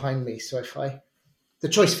 but it's behind me. So The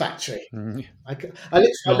Choice Factory. I read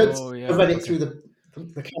it through the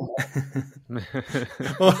camera.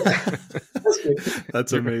 That's good.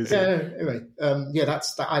 That's amazing. Anyway,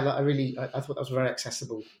 that's that. I thought that was a very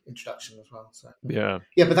accessible introduction as well. So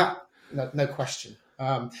but that. No question.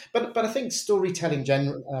 But I think storytelling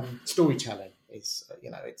is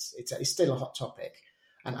it's still a hot topic,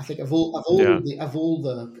 and I think of all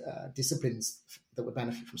the disciplines that would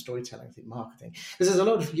benefit from storytelling, I think marketing. Because there's a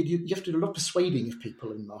lot of you have to do a lot of persuading of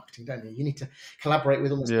people in marketing, don't you? You need to collaborate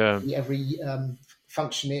with almost every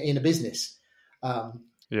function in a business, and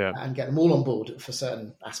get them all on board for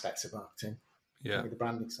certain aspects of marketing. The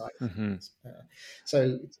branding side.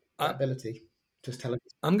 So ability. Just tell it.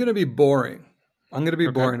 I'm going to be boring. I'm going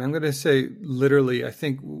to say, literally, I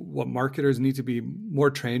think what marketers need to be more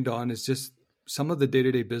trained on is just some of the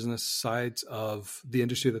day-to-day business sides of the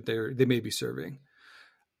industry that they may be serving.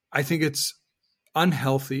 I think it's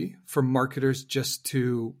unhealthy for marketers just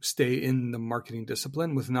to stay in the marketing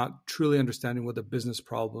discipline with not truly understanding what the business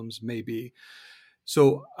problems may be.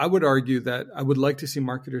 So I would argue that I would like to see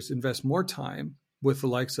marketers invest more time with the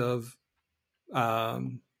likes of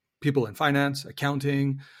people in finance,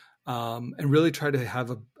 accounting, and really try to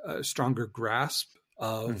have a stronger grasp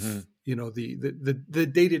of the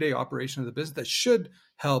day-to-day operation of the business that should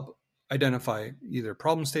help identify either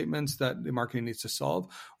problem statements that the marketing needs to solve,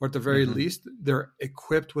 or at the very least, they're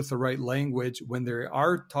equipped with the right language when they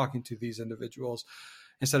are talking to these individuals,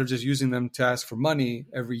 instead of just using them to ask for money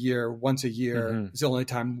every year, once a year. It's the only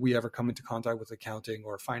time we ever come into contact with accounting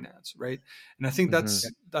or finance, right? And I think that's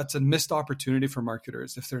a missed opportunity for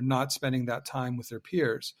marketers if they're not spending that time with their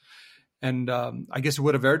peers. And I guess it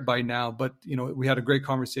would have aired by now, but we had a great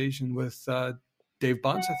conversation with Dave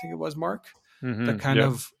Bunce, I think it was, Mark, that kind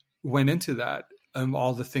of went into that,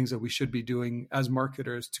 all the things that we should be doing as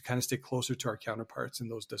marketers to kind of stay closer to our counterparts in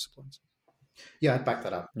those disciplines. Yeah, I'd back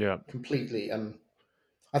that up. Yeah, completely.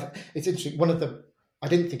 It's interesting. I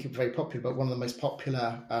didn't think it was very popular, but one of the most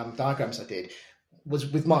popular diagrams I did was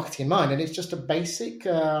with marketing in mind, and it's just a basic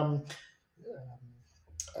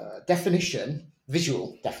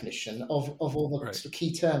visual definition of all the sort of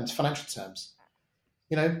key terms, financial terms.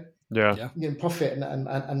 Profit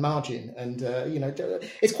and margin, and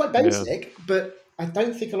it's quite basic, but I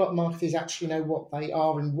don't think a lot of marketers actually know what they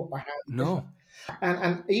are and what they have. No,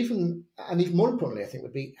 and even more importantly, I think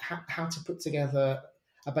would be how to put together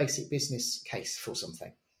a basic business case for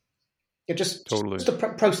something. Just a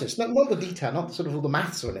process, not the detail, not sort of all the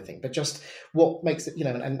maths or anything, but just what makes it,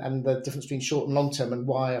 and the difference between short and long term, and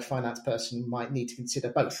why a finance person might need to consider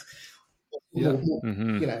both.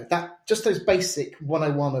 That just those basic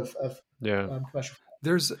 101 of commercial.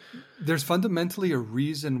 There's fundamentally a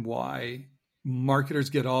reason why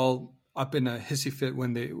marketers get all up in a hissy fit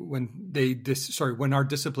when our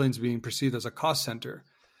discipline's being perceived as a cost center.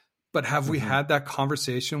 But have we had that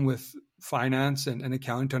conversation with finance and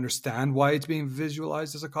accounting to understand why it's being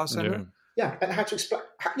visualized as a cost center? Yeah, and how to explain.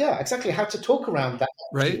 Exactly. How to talk around that,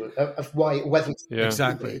 right? Of why, whether it's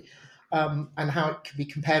exactly, and how it can be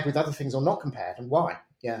compared with other things or not compared, and why.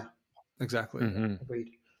 Yeah, exactly.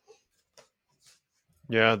 Agreed.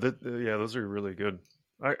 Yeah, those are really good.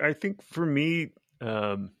 I think for me,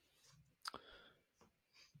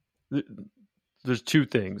 there's two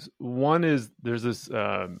things. One is there's this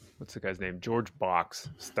what's the guy's name? George Box,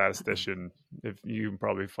 statistician. If you can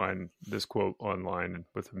probably find this quote online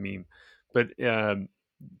with a meme, but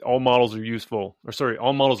all models are useful, or sorry,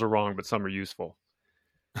 all models are wrong, but some are useful.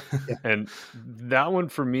 Yeah. And that one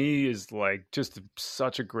for me is like just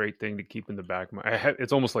such a great thing to keep in the back of my.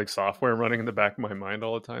 It's almost like software running in the back of my mind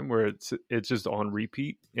all the time, where it's just on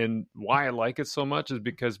repeat. And why I like it so much is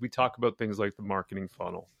because we talk about things like the marketing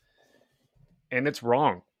funnel, and it's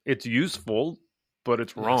wrong. It's useful, but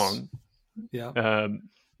it's wrong. Yeah.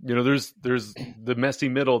 There's the messy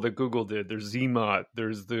middle that Google did. There's ZMOT.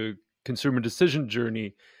 There's the consumer decision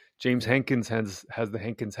journey. James Hankins has the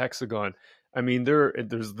Hankins hexagon. I mean,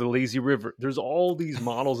 there's the lazy river. There's all these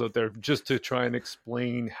models out there just to try and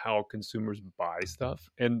explain how consumers buy stuff.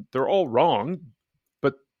 And they're all wrong,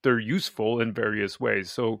 but they're useful in various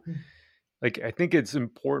ways. So like, I think it's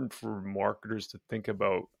important for marketers to think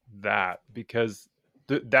about that, because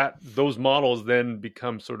those models then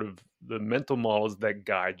become sort of the mental models that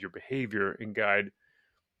guide your behavior and guide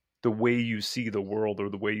the way you see the world or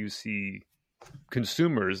the way you see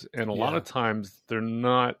consumers. And a lot of times they're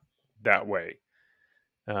not that way.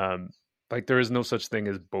 Like there is no such thing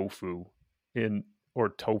as bofu or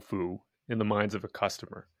tofu in the minds of a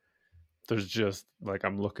customer. There's just like,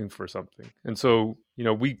 I'm looking for something. And so,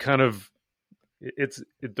 we kind of,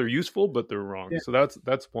 they're useful, but they're wrong. Yeah. So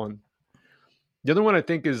that's one. The other one I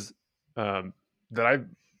think is, that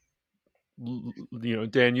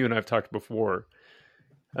Dan, you and I've talked before,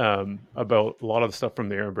 about a lot of the stuff from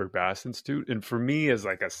the Ehrenberg Bass Institute. And for me, as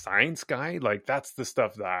like a science guy, like that's the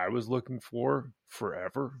stuff that I was looking for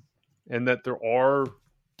forever. And that there are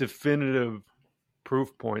definitive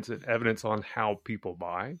proof points and evidence on how people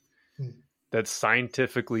buy that's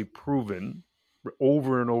scientifically proven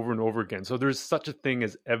over and over and over again. So there's such a thing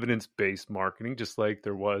as evidence-based marketing, just like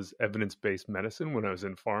there was evidence-based medicine when I was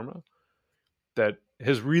in pharma, that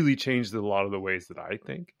has really changed a lot of the ways that I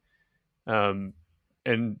think.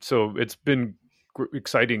 And so it's been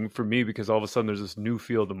exciting for me because all of a sudden there's this new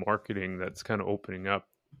field of marketing that's kind of opening up,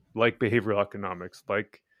 like behavioral economics,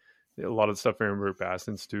 like a lot of the stuff Ehrenberg Bass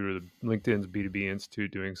Institute or the LinkedIn's B2B Institute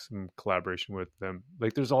doing some collaboration with them.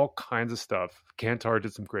 Like there's all kinds of stuff. Kantar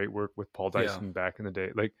did some great work with Paul Dyson back in the day.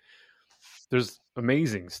 Like there's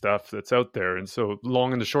amazing stuff that's out there. And so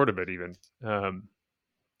long and the short of it, even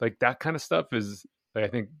like that kind of stuff is, I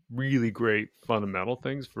think, really great fundamental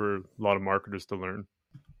things for a lot of marketers to learn.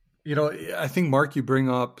 I think, Mark, you bring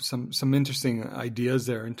up some interesting ideas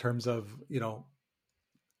there in terms of,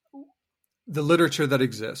 the literature that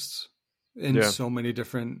exists in so many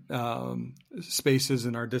different spaces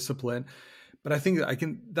in our discipline. But I think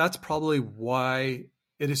that's probably why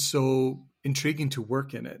it is so intriguing to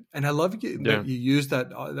work in it. And I love that you use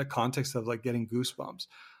that context of like getting goosebumps.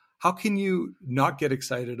 How can you not get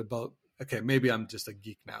excited about, okay, maybe I'm just a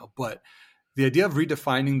geek now, but the idea of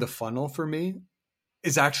redefining the funnel for me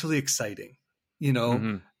is actually exciting,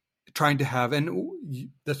 trying to have, and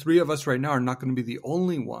the three of us right now are not going to be the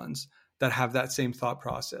only ones that have that same thought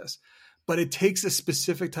process, but it takes a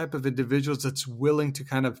specific type of individuals that's willing to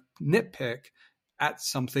kind of nitpick at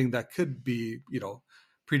something that could be,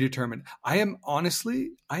 predetermined. I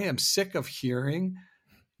am sick of hearing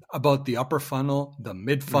about the upper funnel, the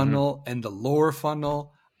mid funnel, and the lower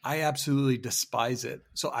funnel. I absolutely despise it.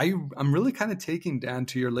 So I'm really kind of taking Dan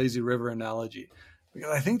to your lazy river analogy,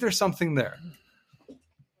 because I think there's something there.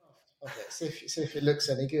 Okay, see if it looks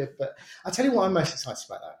any good. But I'll tell you what I'm most excited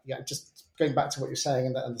about that. Yeah, just going back to what you're saying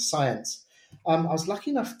and the science. I was lucky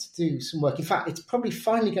enough to do some work. In fact, it's probably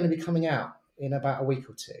finally going to be coming out in about a week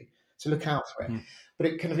or two, so look out for it. But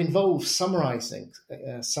it kind of involves summarising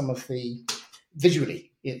some of the visually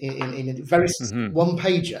in a very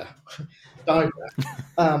one-pager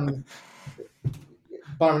diagram,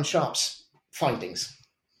 Byron Sharp's findings.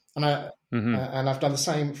 And I've done the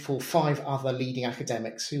same for 5 other leading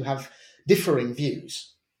academics who have differing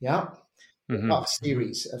views. Yeah. Part of a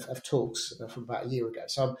series of talks from about a year ago.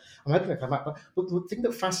 So I'm hoping to come back. But the thing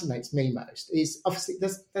that fascinates me most is obviously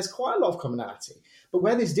there's quite a lot of commonality, but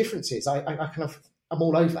where there's differences, I'm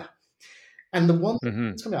all over. And the one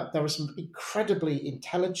that's coming up, there are some incredibly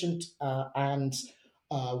intelligent and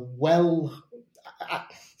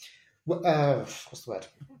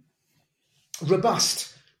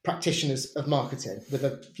robust practitioners of marketing with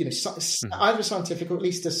a either scientific or at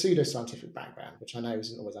least a pseudoscientific background, which I know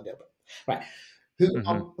isn't always ideal, but right,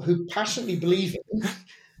 who passionately believe in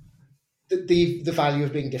the value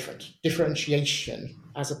of being differentiation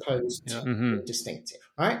as opposed to being distinctive,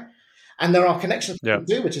 right? And there are connections to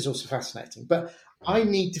do, which is also fascinating. But I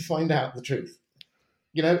need to find out the truth.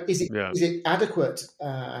 You know, is Yeah. it adequate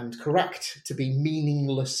and correct to be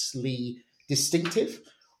meaninglessly distinctive,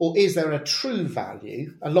 or is there a true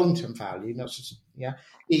value, a long-term value, not just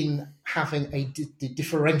in having a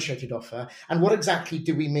differentiated offer? And what exactly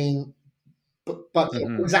do we mean? But what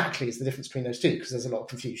exactly is the difference between those two? Because there's a lot of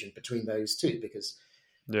confusion between those two. Because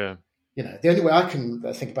Yeah. you know, the only way I can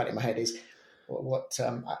think about it in my head is what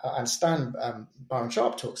I understand Byron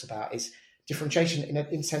Sharp talks about is differentiation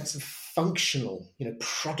in sense of functional, you know,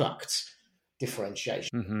 product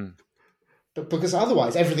differentiation. But because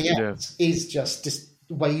otherwise everything else is just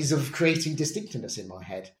ways of creating distinctiveness in my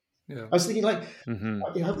head. Yeah. I was thinking like,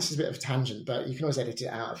 I hope this is a bit of a tangent, but you can always edit it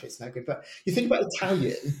out if it's no good. But you think about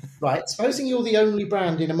Italian, right? Supposing you're the only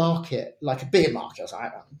brand in a market, like a beer market,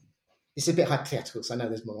 it's a bit hypothetical, so I know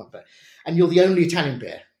there's more, and you're the only Italian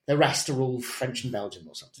beer. The rest are all French and Belgian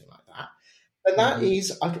or something like that. And that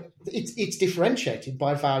is, it's differentiated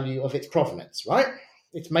by value of its provenance, right?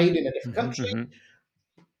 It's made in a different country,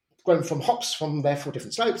 grown from hops from therefore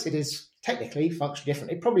different slopes. It is technically functionally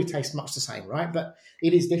different. It probably tastes much the same, right? But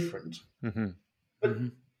it is different. But,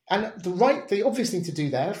 and the obvious thing to do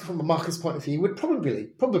there, from a marketer's point of view, would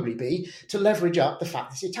probably be to leverage up the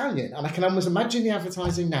fact it's Italian. And I can almost imagine the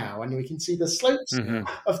advertising now, and we can see the slopes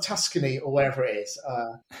of Tuscany or wherever it is.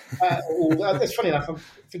 It's funny enough, I'm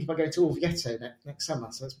thinking about going to Orvieto next summer,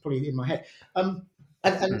 so it's probably in my head. And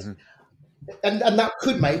that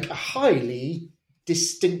could make a highly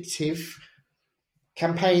distinctive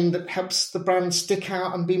campaign that helps the brand stick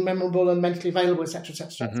out and be memorable and mentally available, etc.,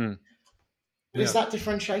 etc. Is that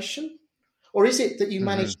differentiation? Or is it that you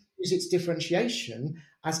manage to use its differentiation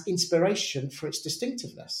as inspiration for its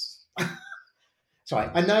distinctiveness? Sorry,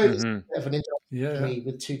 I know it's a bit of an interview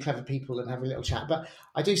with two clever people and having a little chat, but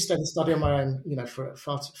I do study on my own, you know, for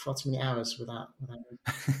far too many hours without.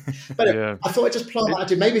 But I thought I'd just plant that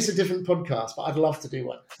idea. Maybe it's a different podcast, but I'd love to do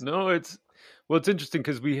one. No, it's interesting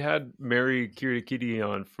because we had Mary Kirikiti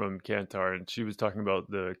on from Kantar, and she was talking about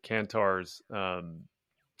the Kantar's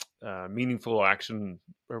meaningful action,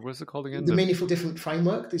 or what's it called again? The meaningful different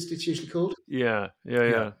framework, it's usually called. Yeah.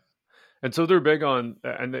 And so they're big on,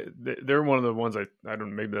 and they're one of the ones I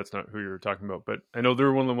don't, maybe that's not who you're talking about, but I know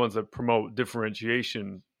they're one of the ones that promote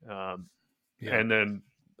differentiation. And then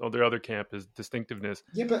the other camp is distinctiveness.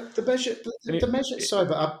 Yeah, but the measure. Sorry,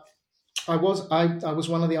 but I was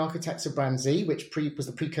one of the architects of Brand Z, which was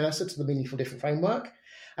the precursor to the meaningful different framework.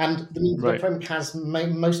 And the meaningful framework has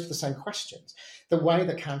most of the same questions. The way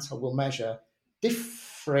that Kantar will measure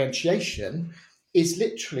differentiation is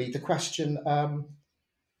literally the question,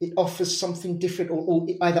 it offers something different, or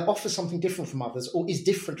it either offers something different from others or is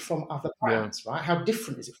different from other brands, right? How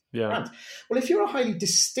different is it from brands? Well, if you're a highly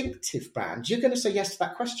distinctive brand, you're going to say yes to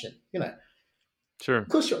that question, you know. Sure. Of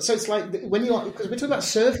course, so it's like when you are, because we're talking about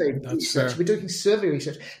survey research, we're doing survey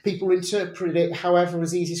research. People interpret it however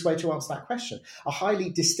is the easiest way to answer that question. A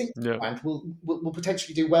highly distinct brand will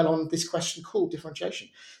potentially do well on this question called differentiation.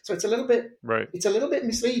 So it's a little bit It's a little bit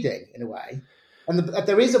misleading in a way, and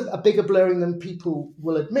there is a bigger blurring than people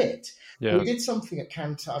will admit. Yeah. We did something at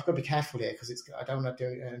Kantar. I've got to be careful here because I don't want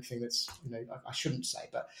to do anything that's I shouldn't say,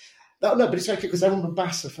 but but it's okay because Aaron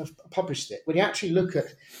Bassett have published it. When you actually look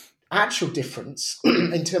at actual difference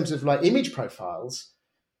in terms of like image profiles,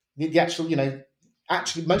 the actual,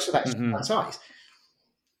 actually most of that is one size.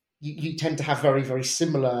 You tend to have very, very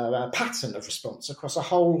similar pattern of response across a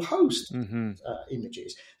whole host of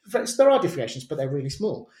images. There are differentiations, but they're really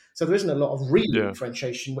small. So there isn't a lot of real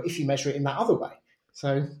differentiation if you measure it in that other way.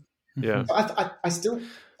 So I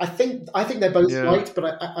think they're both right,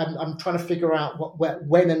 but I'm trying to figure out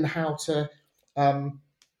when and how to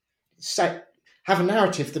have a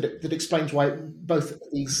narrative that explains why both of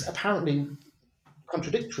these apparently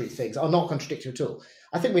contradictory things are not contradictory at all.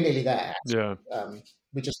 I think we're nearly there. Yeah.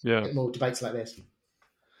 We just get more debates like this.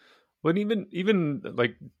 But even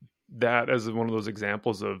like that as one of those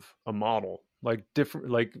examples of a model, like different,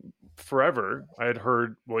 like forever I had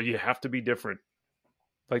heard, well, you have to be different.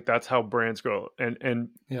 Like that's how brands grow, and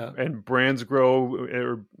brands grow.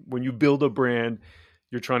 Or when you build a brand,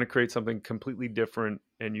 you're trying to create something completely different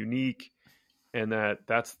and unique. And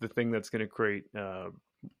that's the thing that's going to create,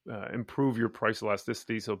 improve your price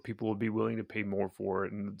elasticity, so people will be willing to pay more for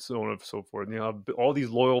it, and so on and so forth. And you have all these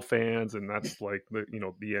loyal fans, and that's like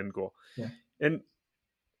the end goal. Yeah.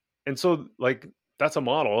 And so like that's a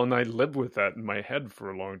model, and I lived with that in my head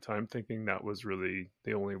for a long time, thinking that was really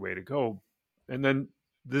the only way to go. And then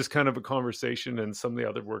this kind of a conversation and some of the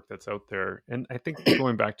other work that's out there, and I think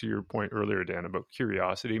going back to your point earlier, Dan, about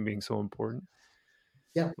curiosity being so important.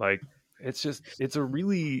 Yeah, like. It's a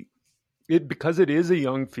really because it is a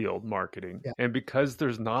young field, marketing, Yeah. and because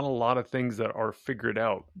there's not a lot of things that are figured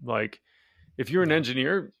out. Like if you're an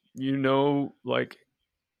engineer, like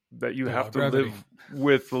that you have to live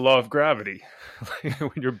with the law of gravity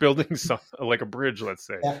when you're building like a bridge, let's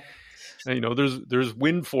say. Yeah. And, there's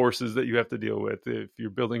wind forces that you have to deal with if you're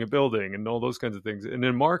building a building and all those kinds of things. And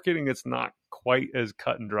in marketing, it's not quite as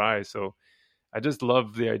cut and dry. So I just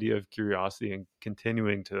love the idea of curiosity and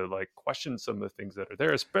continuing to like question some of the things that are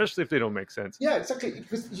there, especially if they don't make sense. Yeah, exactly.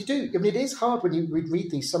 Because you do. I mean, it is hard when you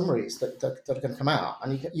read these summaries that are going to come out,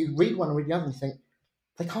 and you read one and read the other, and you think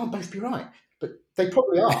they can't both be right, but they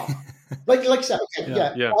probably are. like I said, okay,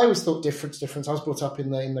 yeah. I always thought difference. I was brought up in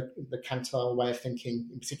the Cantor way of thinking,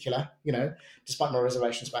 in particular. Despite my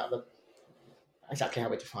reservations about exactly how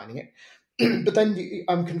we're defining it. But then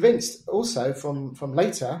I'm convinced also from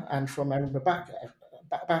later and from Aaron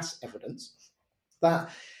Bass evidence that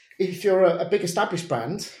if you're a big established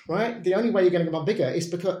brand, right, the only way you're going to become bigger is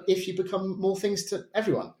because if you become more things to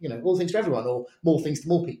everyone, all things to everyone, or more things to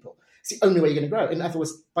more people. It's the only way you're going to grow. In other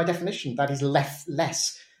words, by definition, that is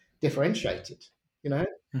less differentiated. I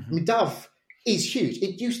mean, Dove is huge.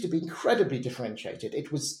 It used to be incredibly differentiated.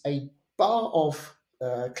 It was a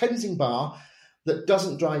cleansing bar that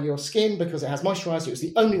doesn't dry your skin because it has moisturizer. It was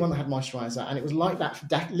the only one that had moisturizer, and it was like that for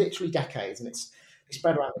literally decades, and it's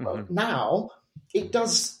spread around the world. Now, it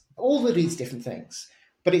does all of these different things,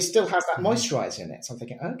 but it still has that moisturizer in it. So I'm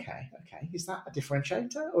thinking, okay, is that a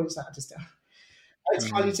differentiator, or is that just it's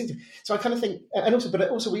highly distinctive? So I kind of think, but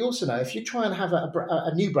also we also know if you try and have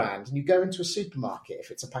a new brand and you go into a supermarket, if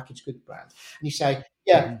it's a packaged goods brand, and you say,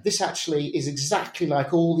 this actually is exactly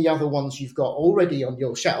like all the other ones you've got already on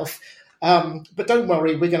your shelf. But don't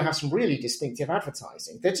worry, we're going to have some really distinctive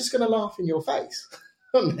advertising. They're just going to laugh in your face,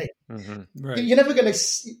 aren't they? Right. You're never going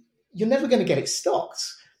to get it stocked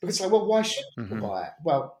because it's like, well, why should people buy it?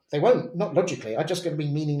 Well, they won't. Not logically. I'm just going to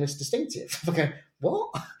be meaningless distinctive. Okay, what?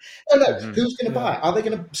 No. Who's going to buy it? Are they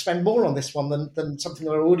going to spend more on this one than something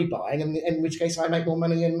they're already buying? And in which case, I make more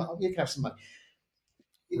money and you can have some money.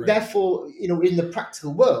 Right. Therefore, in the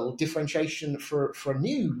practical world, differentiation for a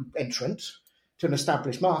new entrant to an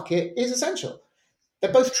established market is essential.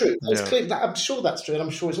 They're both true. It's clear that I'm sure that's true, and I'm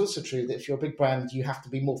sure it's also true that if you're a big brand, you have to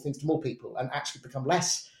be more things to more people and actually become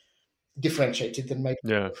less differentiated than maybe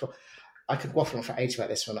before. I could waffle on for ages about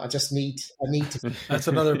this one. I need to. That's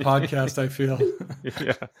another podcast, I feel.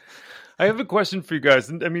 Yeah. I have a question for you guys.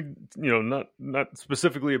 And I mean, not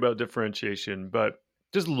specifically about differentiation, but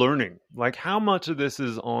just learning. Like, how much of this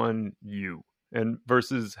is on you, and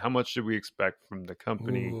versus how much should we expect from the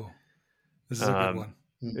company? Ooh. This is a good one.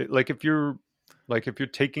 If you're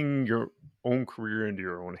taking your own career into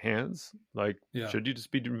your own hands, should you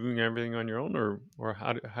just be doing everything on your own, or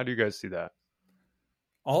how do you guys see that?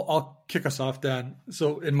 I'll kick us off, Dan.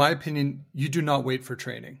 So in my opinion, you do not wait for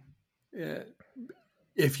training.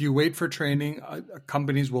 If you wait for training,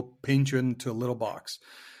 companies will paint you into a little box.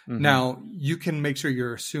 Now, you can make sure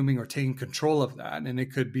you're assuming or taking control of that. And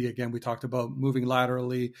it could be, again, we talked about moving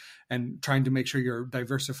laterally and trying to make sure you're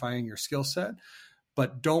diversifying your skill set,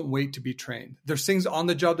 but don't wait to be trained. There's things on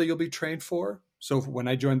the job that you'll be trained for. So when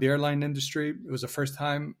I joined the airline industry, it was the first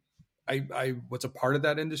time I was a part of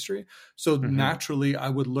that industry. So naturally, I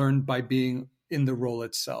would learn by being in the role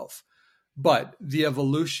itself. But the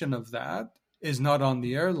evolution of that is not on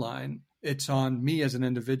the airline. It's on me as an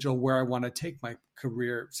individual where I want to take my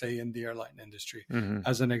career, say in the airline industry,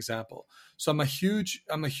 as an example. So I'm a huge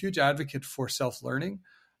advocate for self-learning.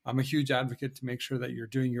 I'm a huge advocate to make sure that you're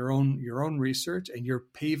doing your own research and you're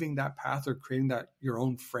paving that path or creating your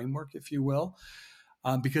own framework, if you will,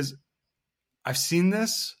 because I've seen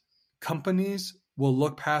this. Companies will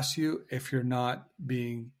look past you if you're not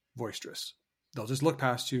being boisterous. They'll just look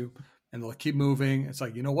past you and they'll keep moving. It's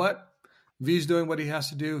like, you know what? V's doing what he has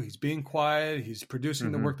to do. He's being quiet. He's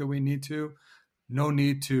producing the work that we need to. No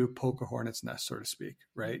need to poke a hornet's nest, so to speak,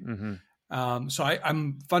 right? So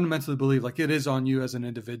I'm fundamentally believe it is on you as an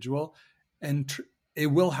individual, and it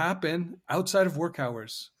will happen outside of work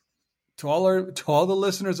hours. To all the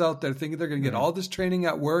listeners out there thinking they're going to get all this training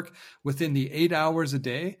at work within the 8 hours a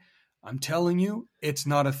day, I'm telling you, it's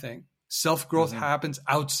not a thing. Self-growth happens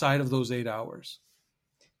outside of those 8 hours.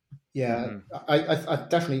 Yeah, I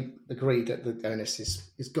definitely agree that the onus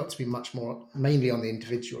is got to be much more mainly on the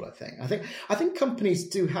individual. I think companies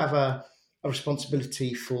do have a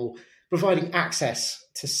responsibility for providing access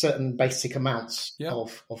to certain basic amounts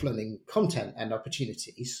of learning content and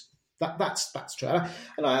opportunities. That's true,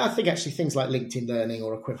 and I think actually things like LinkedIn Learning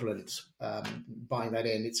or equivalent, buying that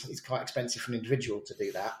in, it's quite expensive for an individual to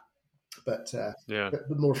do that. But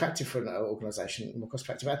more effective for an organisation, more cost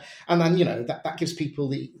effective, and then that gives people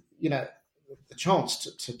the the chance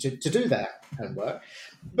to do their homework.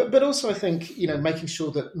 But also, I think, making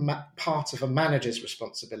sure that part of a manager's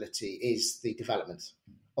responsibility is the development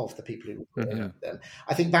of the people who work with them.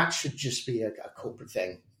 I think that should just be a corporate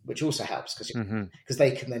thing, which also helps because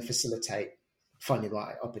they can then facilitate finding the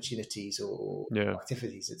right opportunities or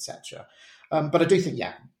activities, etc. But I do think,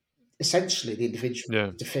 essentially the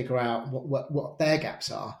individual to figure out what their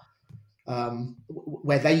gaps are,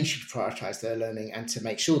 where they should prioritize their learning and to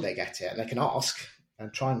make sure they get it, and they can ask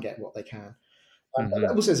and try and get what they can.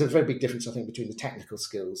 Also, there's a very big difference, I think, between the technical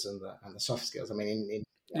skills and the soft skills. I mean,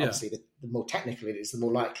 obviously, the more technical it is, the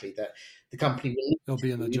more likely that the company will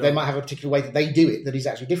be in the job. They might have a particular way that they do it that is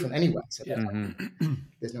actually different anyway. So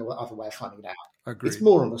there's no other way of finding it out. Agreed. It's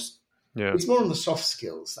more on the soft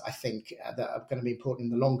skills that I think that are going to be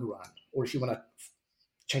important in the longer run, or if you want to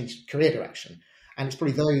change career direction. And it's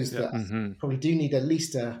probably those that probably do need at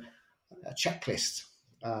least a checklist.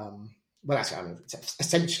 Well, actually, I mean,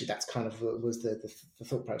 essentially, that's kind of was the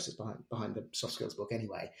thought process behind the soft skills book.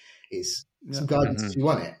 Anyway, is some guidance if you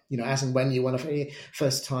want it. As and when you want to,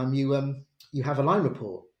 first time you have a line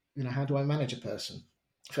report. How do I manage a person?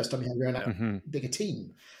 First time you have your own bigger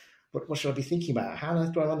team. What should I be thinking about? How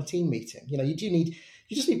do I run a team meeting? You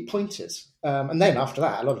just need pointers. And then after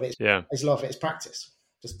that, a lot of it is practice.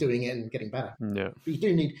 Just doing it and getting better. Yeah. But you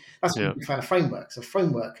do need, that's a big fan of frameworks. A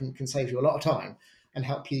framework can save you a lot of time and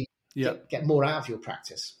help you get more out of your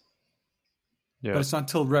practice. Yeah. But it's not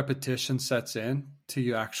until repetition sets in till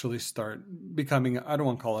you actually start becoming, I don't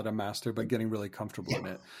want to call it a master, but getting really comfortable in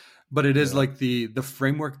it. But it is like the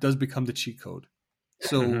framework does become the cheat code.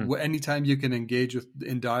 So anytime you can engage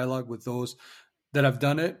in dialogue with those that have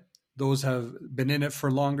done it, those have been in it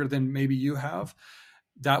for longer than maybe you have,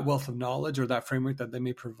 that wealth of knowledge or that framework that they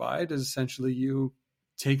may provide is essentially you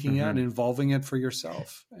taking it and involving it for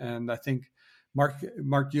yourself. And I think, Mark,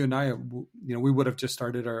 you and I, we would have just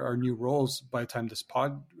started our new roles by the time this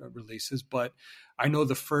pod releases, but I know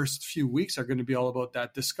the first few weeks are going to be all about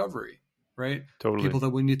that discovery, right? Totally. People that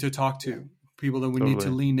we need to talk to, people that we need to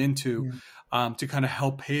lean into to kind of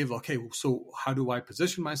help pave, okay, so how do I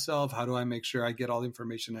position myself? How do I make sure I get all the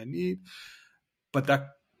information I need? But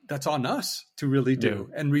that's on us to really do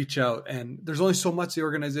and reach out. And there's only so much the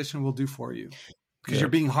organization will do for you because you're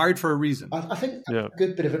being hired for a reason. I think a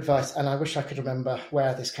good bit of advice, and I wish I could remember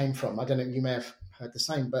where this came from. I don't know, you may have heard the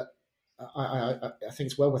same, but I think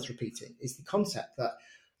it's well worth repeating, is the concept that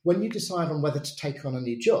when you decide on whether to take on a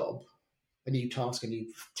new job, a new task, a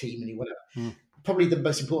new team, a new whatever, probably the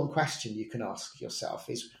most important question you can ask yourself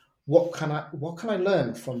is, what can I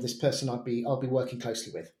learn from this person I'll be working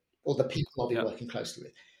closely with, or the people I'll be working closely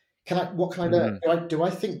with? What can I learn? Do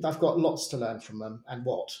I think I've got lots to learn from them, and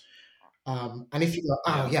what? And if you go,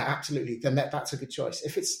 absolutely, then that's a good choice.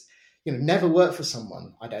 If it's, never work for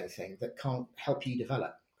someone, I don't think, that can't help you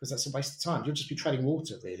develop, because that's a waste of time. You'll just be treading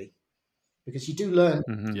water, really, because you do learn.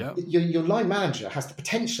 Your line manager has the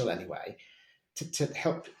potential anyway to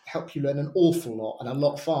help you learn an awful lot and a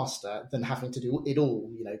lot faster than having to do it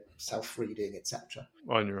all, self-reading, etc.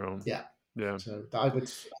 On your own. Yeah. So I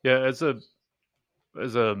would. Yeah,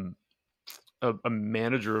 as a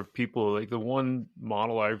manager of people, like the one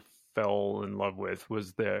model I fell in love with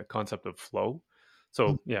was the concept of flow.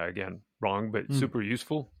 So again, wrong, but super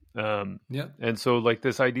useful. And so like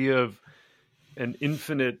this idea of an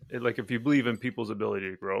infinite, like if you believe in people's ability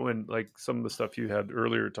to grow, and like some of the stuff you had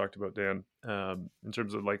earlier talked about, Dan, in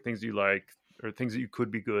terms of like things you like or things that you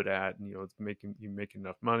could be good at, and it's making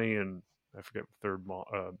enough money, and I forget the third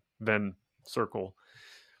Venn circle.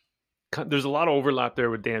 There's a lot of overlap there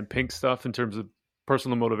with Dan Pink's stuff in terms of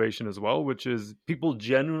personal motivation as well, which is people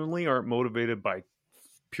genuinely aren't motivated by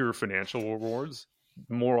pure financial rewards.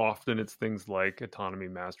 More often it's things like autonomy,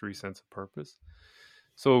 mastery, sense of purpose.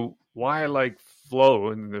 So why I like flow,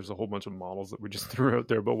 and there's a whole bunch of models that we just threw out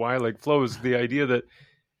there, but why I like flow is the idea that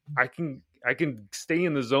I can stay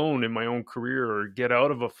in the zone in my own career or get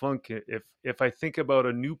out of a funk if I think about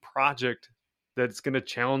a new project that's going to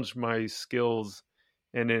challenge my skills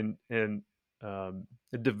and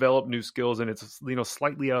develop new skills, and it's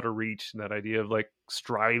slightly out of reach. That idea of like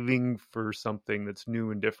striving for something that's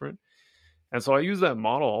new and different. And so I use that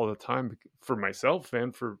model all the time for myself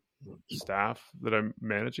and for staff that I'm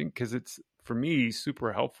managing, because it's, for me,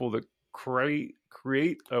 super helpful to create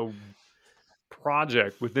a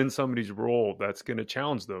project within somebody's role that's going to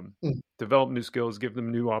challenge them, develop new skills, give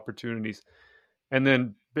them new opportunities, and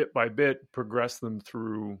then bit by bit progress them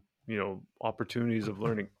through opportunities of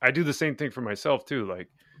learning. I do the same thing for myself too. Like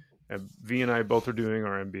V and I both are doing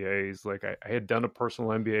our MBAs. Like I had done a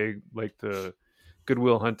personal MBA, like the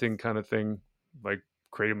Goodwill Hunting kind of thing, like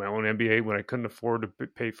created my own MBA when I couldn't afford to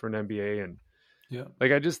pay for an MBA. And Yeah.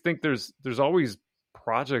 like, I just think there's always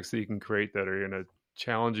projects that you can create that are going to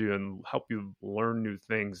challenge you and help you learn new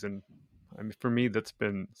things. And I mean, for me, that's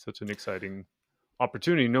been such an exciting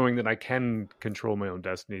opportunity, knowing that I can control my own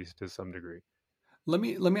destiny to some degree. Let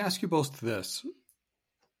me ask you both this,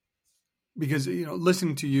 because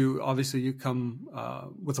listening to you, obviously you come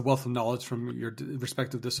with a wealth of knowledge from your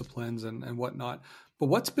respective disciplines and whatnot. But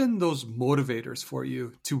what's been those motivators for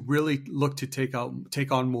you to really look to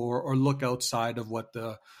take on more, or look outside of what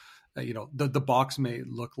the box may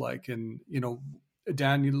look like? And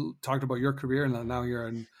Dan, you talked about your career, and now you're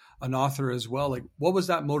an author as well. Like, what was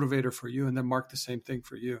that motivator for you? And then Mark, the same thing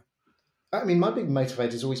for you. I mean, my big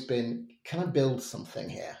motivator has always been, can I build something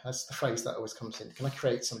here? That's the phrase that always comes in. Can I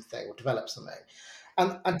create something or develop something?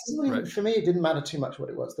 And for me, it didn't matter too much what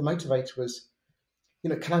it was. The motivator was,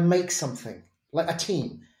 can I make something, like a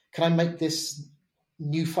team? Can I make this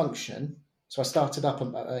new function? So I started up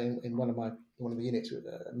in one of the units with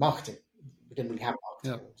marketing. We didn't really have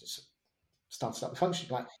marketing. Yeah. Just started up the function.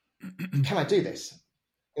 Like, can I do this?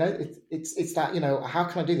 It's that, how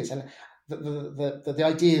can I do this? And the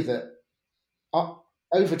idea that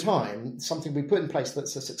over time, something we put in place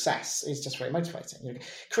that's a success is just very motivating.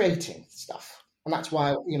 Creating stuff, and that's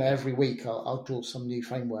why every week I'll draw some new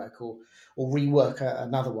framework or rework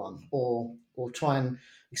another one, or try and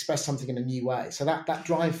express something in a new way. So that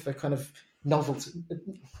drive for kind of novelty,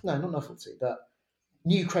 not novelty, but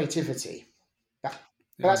new creativity.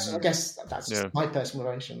 I guess that's my personal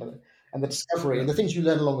motivation, and the discovery and the things you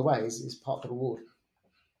learn along the way is part of the reward.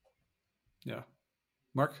 Yeah,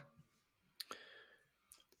 Mark.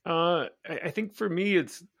 I think for me,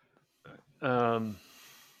 it's like,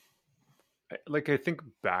 I think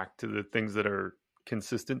back to the things that are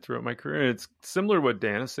consistent throughout my career, and it's similar to what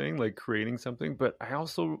Dan is saying, like creating something. But I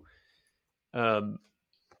also,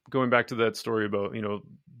 going back to that story about,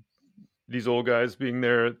 these old guys being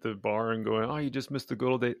there at the bar and going, "Oh, you just missed the good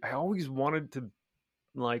old days." I always wanted to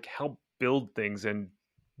like help build things and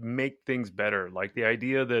make things better. Like, the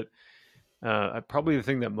idea that probably the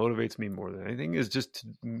thing that motivates me more than anything is just to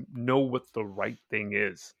know what the right thing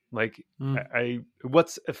is. Like,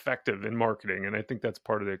 what's effective in marketing. And I think that's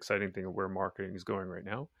part of the exciting thing of where marketing is going right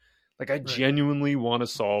now. Like, I genuinely want to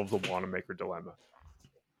solve the Wanamaker dilemma,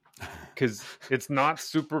 because it's not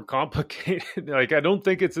super complicated. Like, I don't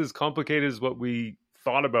think it's as complicated as what we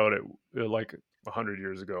thought about it like 100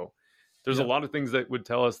 years ago. There's a lot of things that would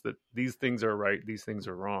tell us that these things are right, these things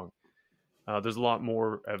are wrong. There's a lot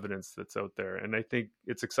more evidence that's out there. And I think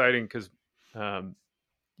it's exciting because,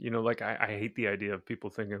 like, I hate the idea of people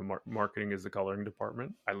thinking of marketing as the coloring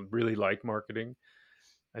department. I really like marketing.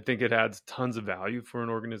 I think it adds tons of value for an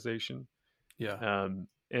organization. Yeah.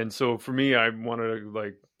 And so for me, I want to,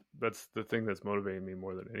 like, that's the thing that's motivating me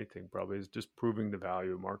more than anything, probably, is just proving the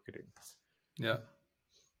value of marketing. Yeah.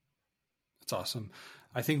 That's awesome.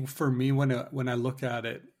 I think for me, when I look at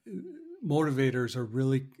it, motivators are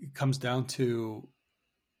really, it comes down to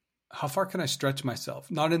how far can I stretch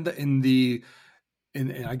myself? Not in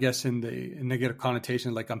I guess in the negative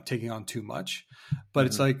connotation, like I'm taking on too much, but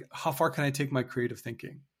it's like, how far can I take my creative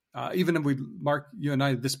thinking? Even if Mark, you and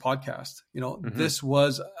I, this podcast, this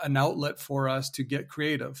was an outlet for us to get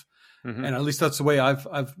creative. And at least that's the way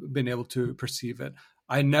I've been able to perceive it.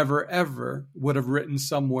 I never, ever would have written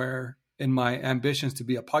somewhere in my ambitions to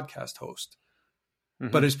be a podcast host.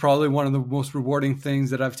 But it's probably one of the most rewarding things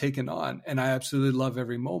that I've taken on. And I absolutely love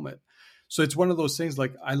every moment. So it's one of those things,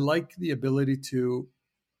 like, I like the ability to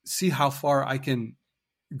see how far I can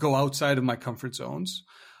go outside of my comfort zones.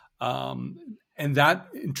 And that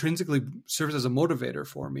intrinsically serves as a motivator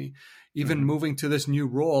for me. Even moving to this new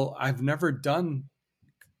role, I've never done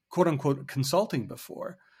quote unquote consulting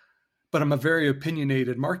before, but I'm a very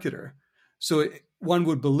opinionated marketer. So one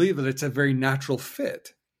would believe that it's a very natural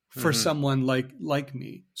fit for someone like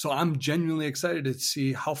me. So I'm genuinely excited to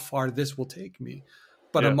see how far this will take me.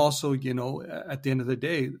 But I'm also, at the end of the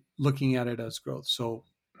day, looking at it as growth. So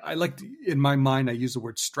I in my mind, I use the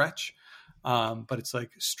word stretch, but it's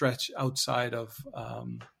like stretch outside of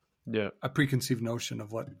a preconceived notion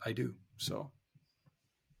of what I do. So.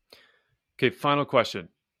 Okay, final question.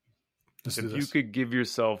 If you could give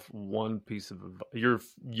yourself your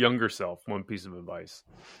younger self one piece of advice,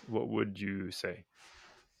 what would you say?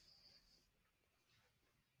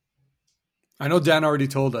 I know Dan already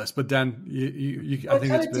told us, but Dan, I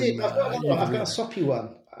think it's been... I've got a soppy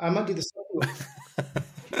one. I might do the soppy one.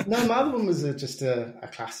 No, my other one was just a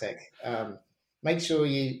classic. Make sure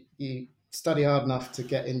you study hard enough to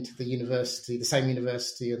get into the same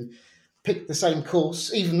university, and pick the same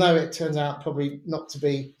course, even though it turns out probably not to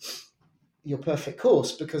be your perfect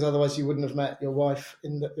course, because otherwise you wouldn't have met your wife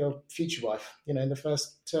your future wife, in the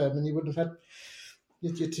first term, and you wouldn't have had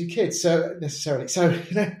your 2 kids. So necessarily,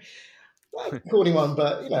 like corny one,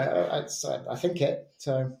 but I think it.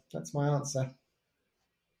 So that's my answer.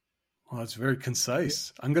 Well, it's very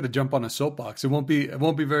concise. I'm going to jump on a soapbox. It won't be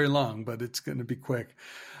very long, but it's going to be quick.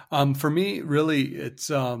 For me, really, it's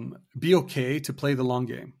be okay to play the long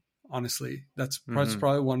game. Honestly, that's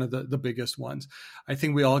probably one of the biggest ones. I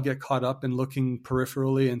think we all get caught up in looking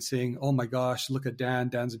peripherally and saying, "Oh my gosh, look at Dan.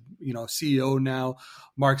 Dan's CEO now.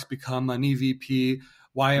 Mark's become an EVP.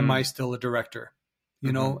 Why am I still a director?"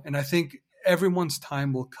 And I think everyone's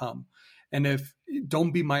time will come. And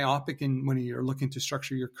don't be myopic when you're looking to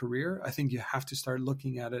structure your career. I think you have to start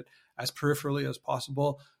looking at it as peripherally as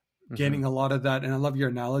possible, getting a lot of that. And I love your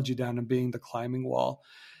analogy, Dan, of being the climbing wall.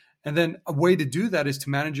 And then a way to do that is to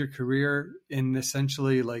manage your career in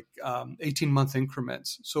essentially like 18-month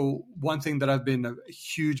increments. So one thing that I've been a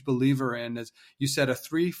huge believer in is you set a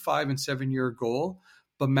 3, 5, and 7-year goal,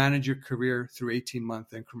 but manage your career through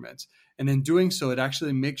 18-month increments. And in doing so, it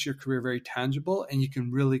actually makes your career very tangible, and you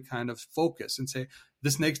can really kind of focus and say,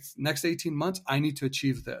 this next 18 months, I need to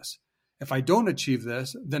achieve this. If I don't achieve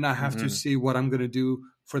this, then I have to see what I'm going to do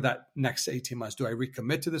for that next 18 months. Do I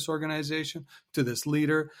recommit to this organization, to this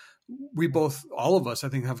leader? All of us, I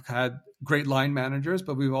think, have had great line managers,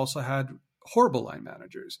 but we've also had horrible line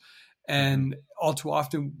managers. And all too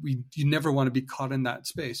often, you never want to be caught in that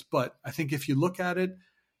space. But I think if you look at it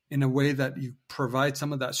in a way that you provide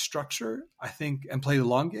some of that structure, I think, and play the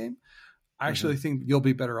long game, I actually think you'll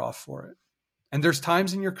be better off for it. And there's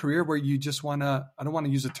times in your career where you just want to, I don't want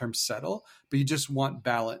to use the term settle, but you just want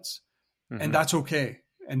balance. And that's okay.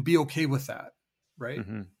 And be okay with that. Right?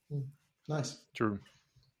 Nice. True.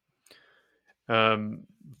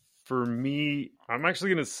 For me, I'm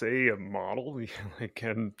actually going to say a model.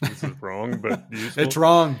 Again, this is wrong, but useful. It's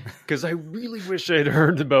wrong. Because I really wish I'd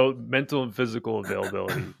heard about mental and physical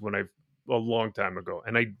availability a long time ago,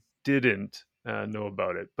 and I didn't know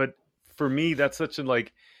about it. But for me, that's such a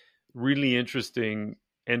really interesting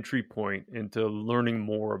entry point into learning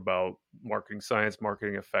more about marketing science,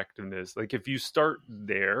 marketing effectiveness. Like if you start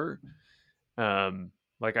there,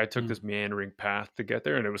 I took this meandering path to get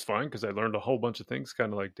there, and it was fine because I learned a whole bunch of things,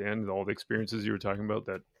 kind of like Dan, all the experiences you were talking about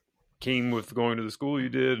that came with going to the school you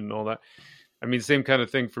did and all that. I mean, same kind of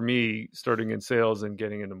thing for me, starting in sales and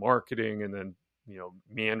getting into marketing, and then,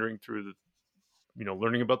 meandering through the,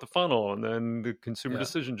 learning about the funnel and then the consumer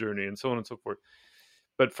decision journey and so on and so forth.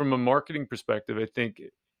 But from a marketing perspective, I think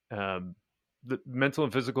the mental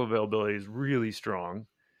and physical availability is really strong.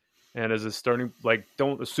 And as a starting,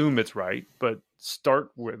 don't assume it's right, but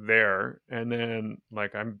start with there. And then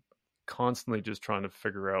I'm constantly just trying to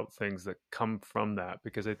figure out things that come from that,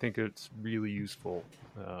 because I think it's really useful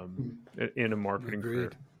in a marketing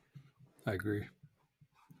career. I agree.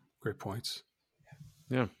 Great points.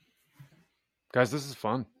 Yeah. Guys, this is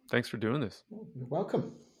fun. Thanks for doing this. You're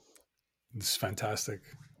welcome. This is fantastic.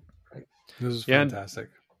 Great. This is fantastic.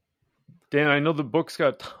 Dan, I know the book's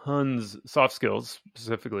got tons, soft skills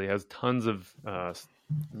specifically, has tons of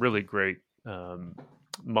really great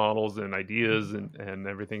models and ideas and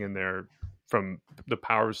everything in there, from the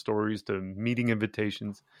power stories to meeting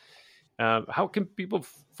invitations. How can people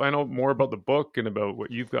find out more about the book and about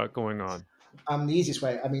what you've got going on? The easiest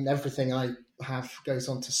way, everything I have goes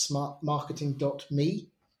on to smartmarketing.me,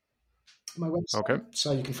 my website. Okay.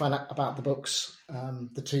 So you can find out about the books,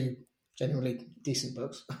 the 2 genuinely decent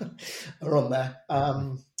books are on there,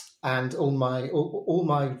 and all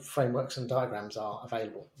my frameworks and diagrams are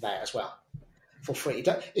available there as well for free.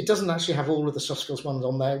 It doesn't actually have all of the soft skills ones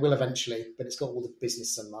on there. It will eventually, but it's got all the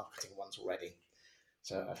business and marketing ones already.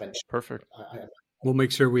 So eventually, perfect. We'll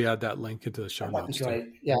make sure we add that link into the show notes. That'd be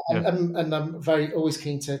great. Yeah, and I'm always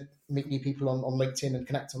keen to meet new people on LinkedIn and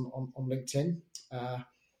connect on LinkedIn.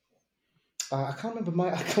 I can't remember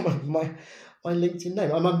my LinkedIn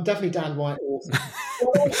name. I'm definitely Dan White author.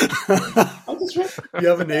 You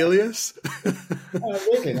have an alias?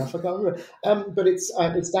 Weirdly enough, I can't remember. But it's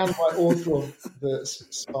Dan White, author of the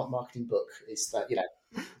Smart Marketing book. Is that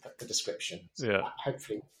the description? So yeah.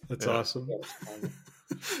 Hopefully, that's awesome.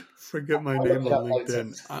 Forget my name on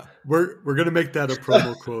LinkedIn. We're going to make that a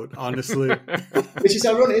promo quote, honestly. Which is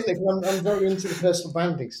ironic, isn't it? Because I'm very into the personal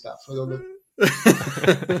branding stuff with all the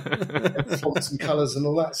fonts and colours and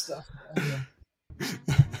all that stuff.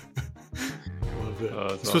 Love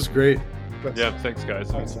it. This was great. Yeah, thanks guys.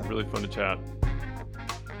 It was really fun to chat.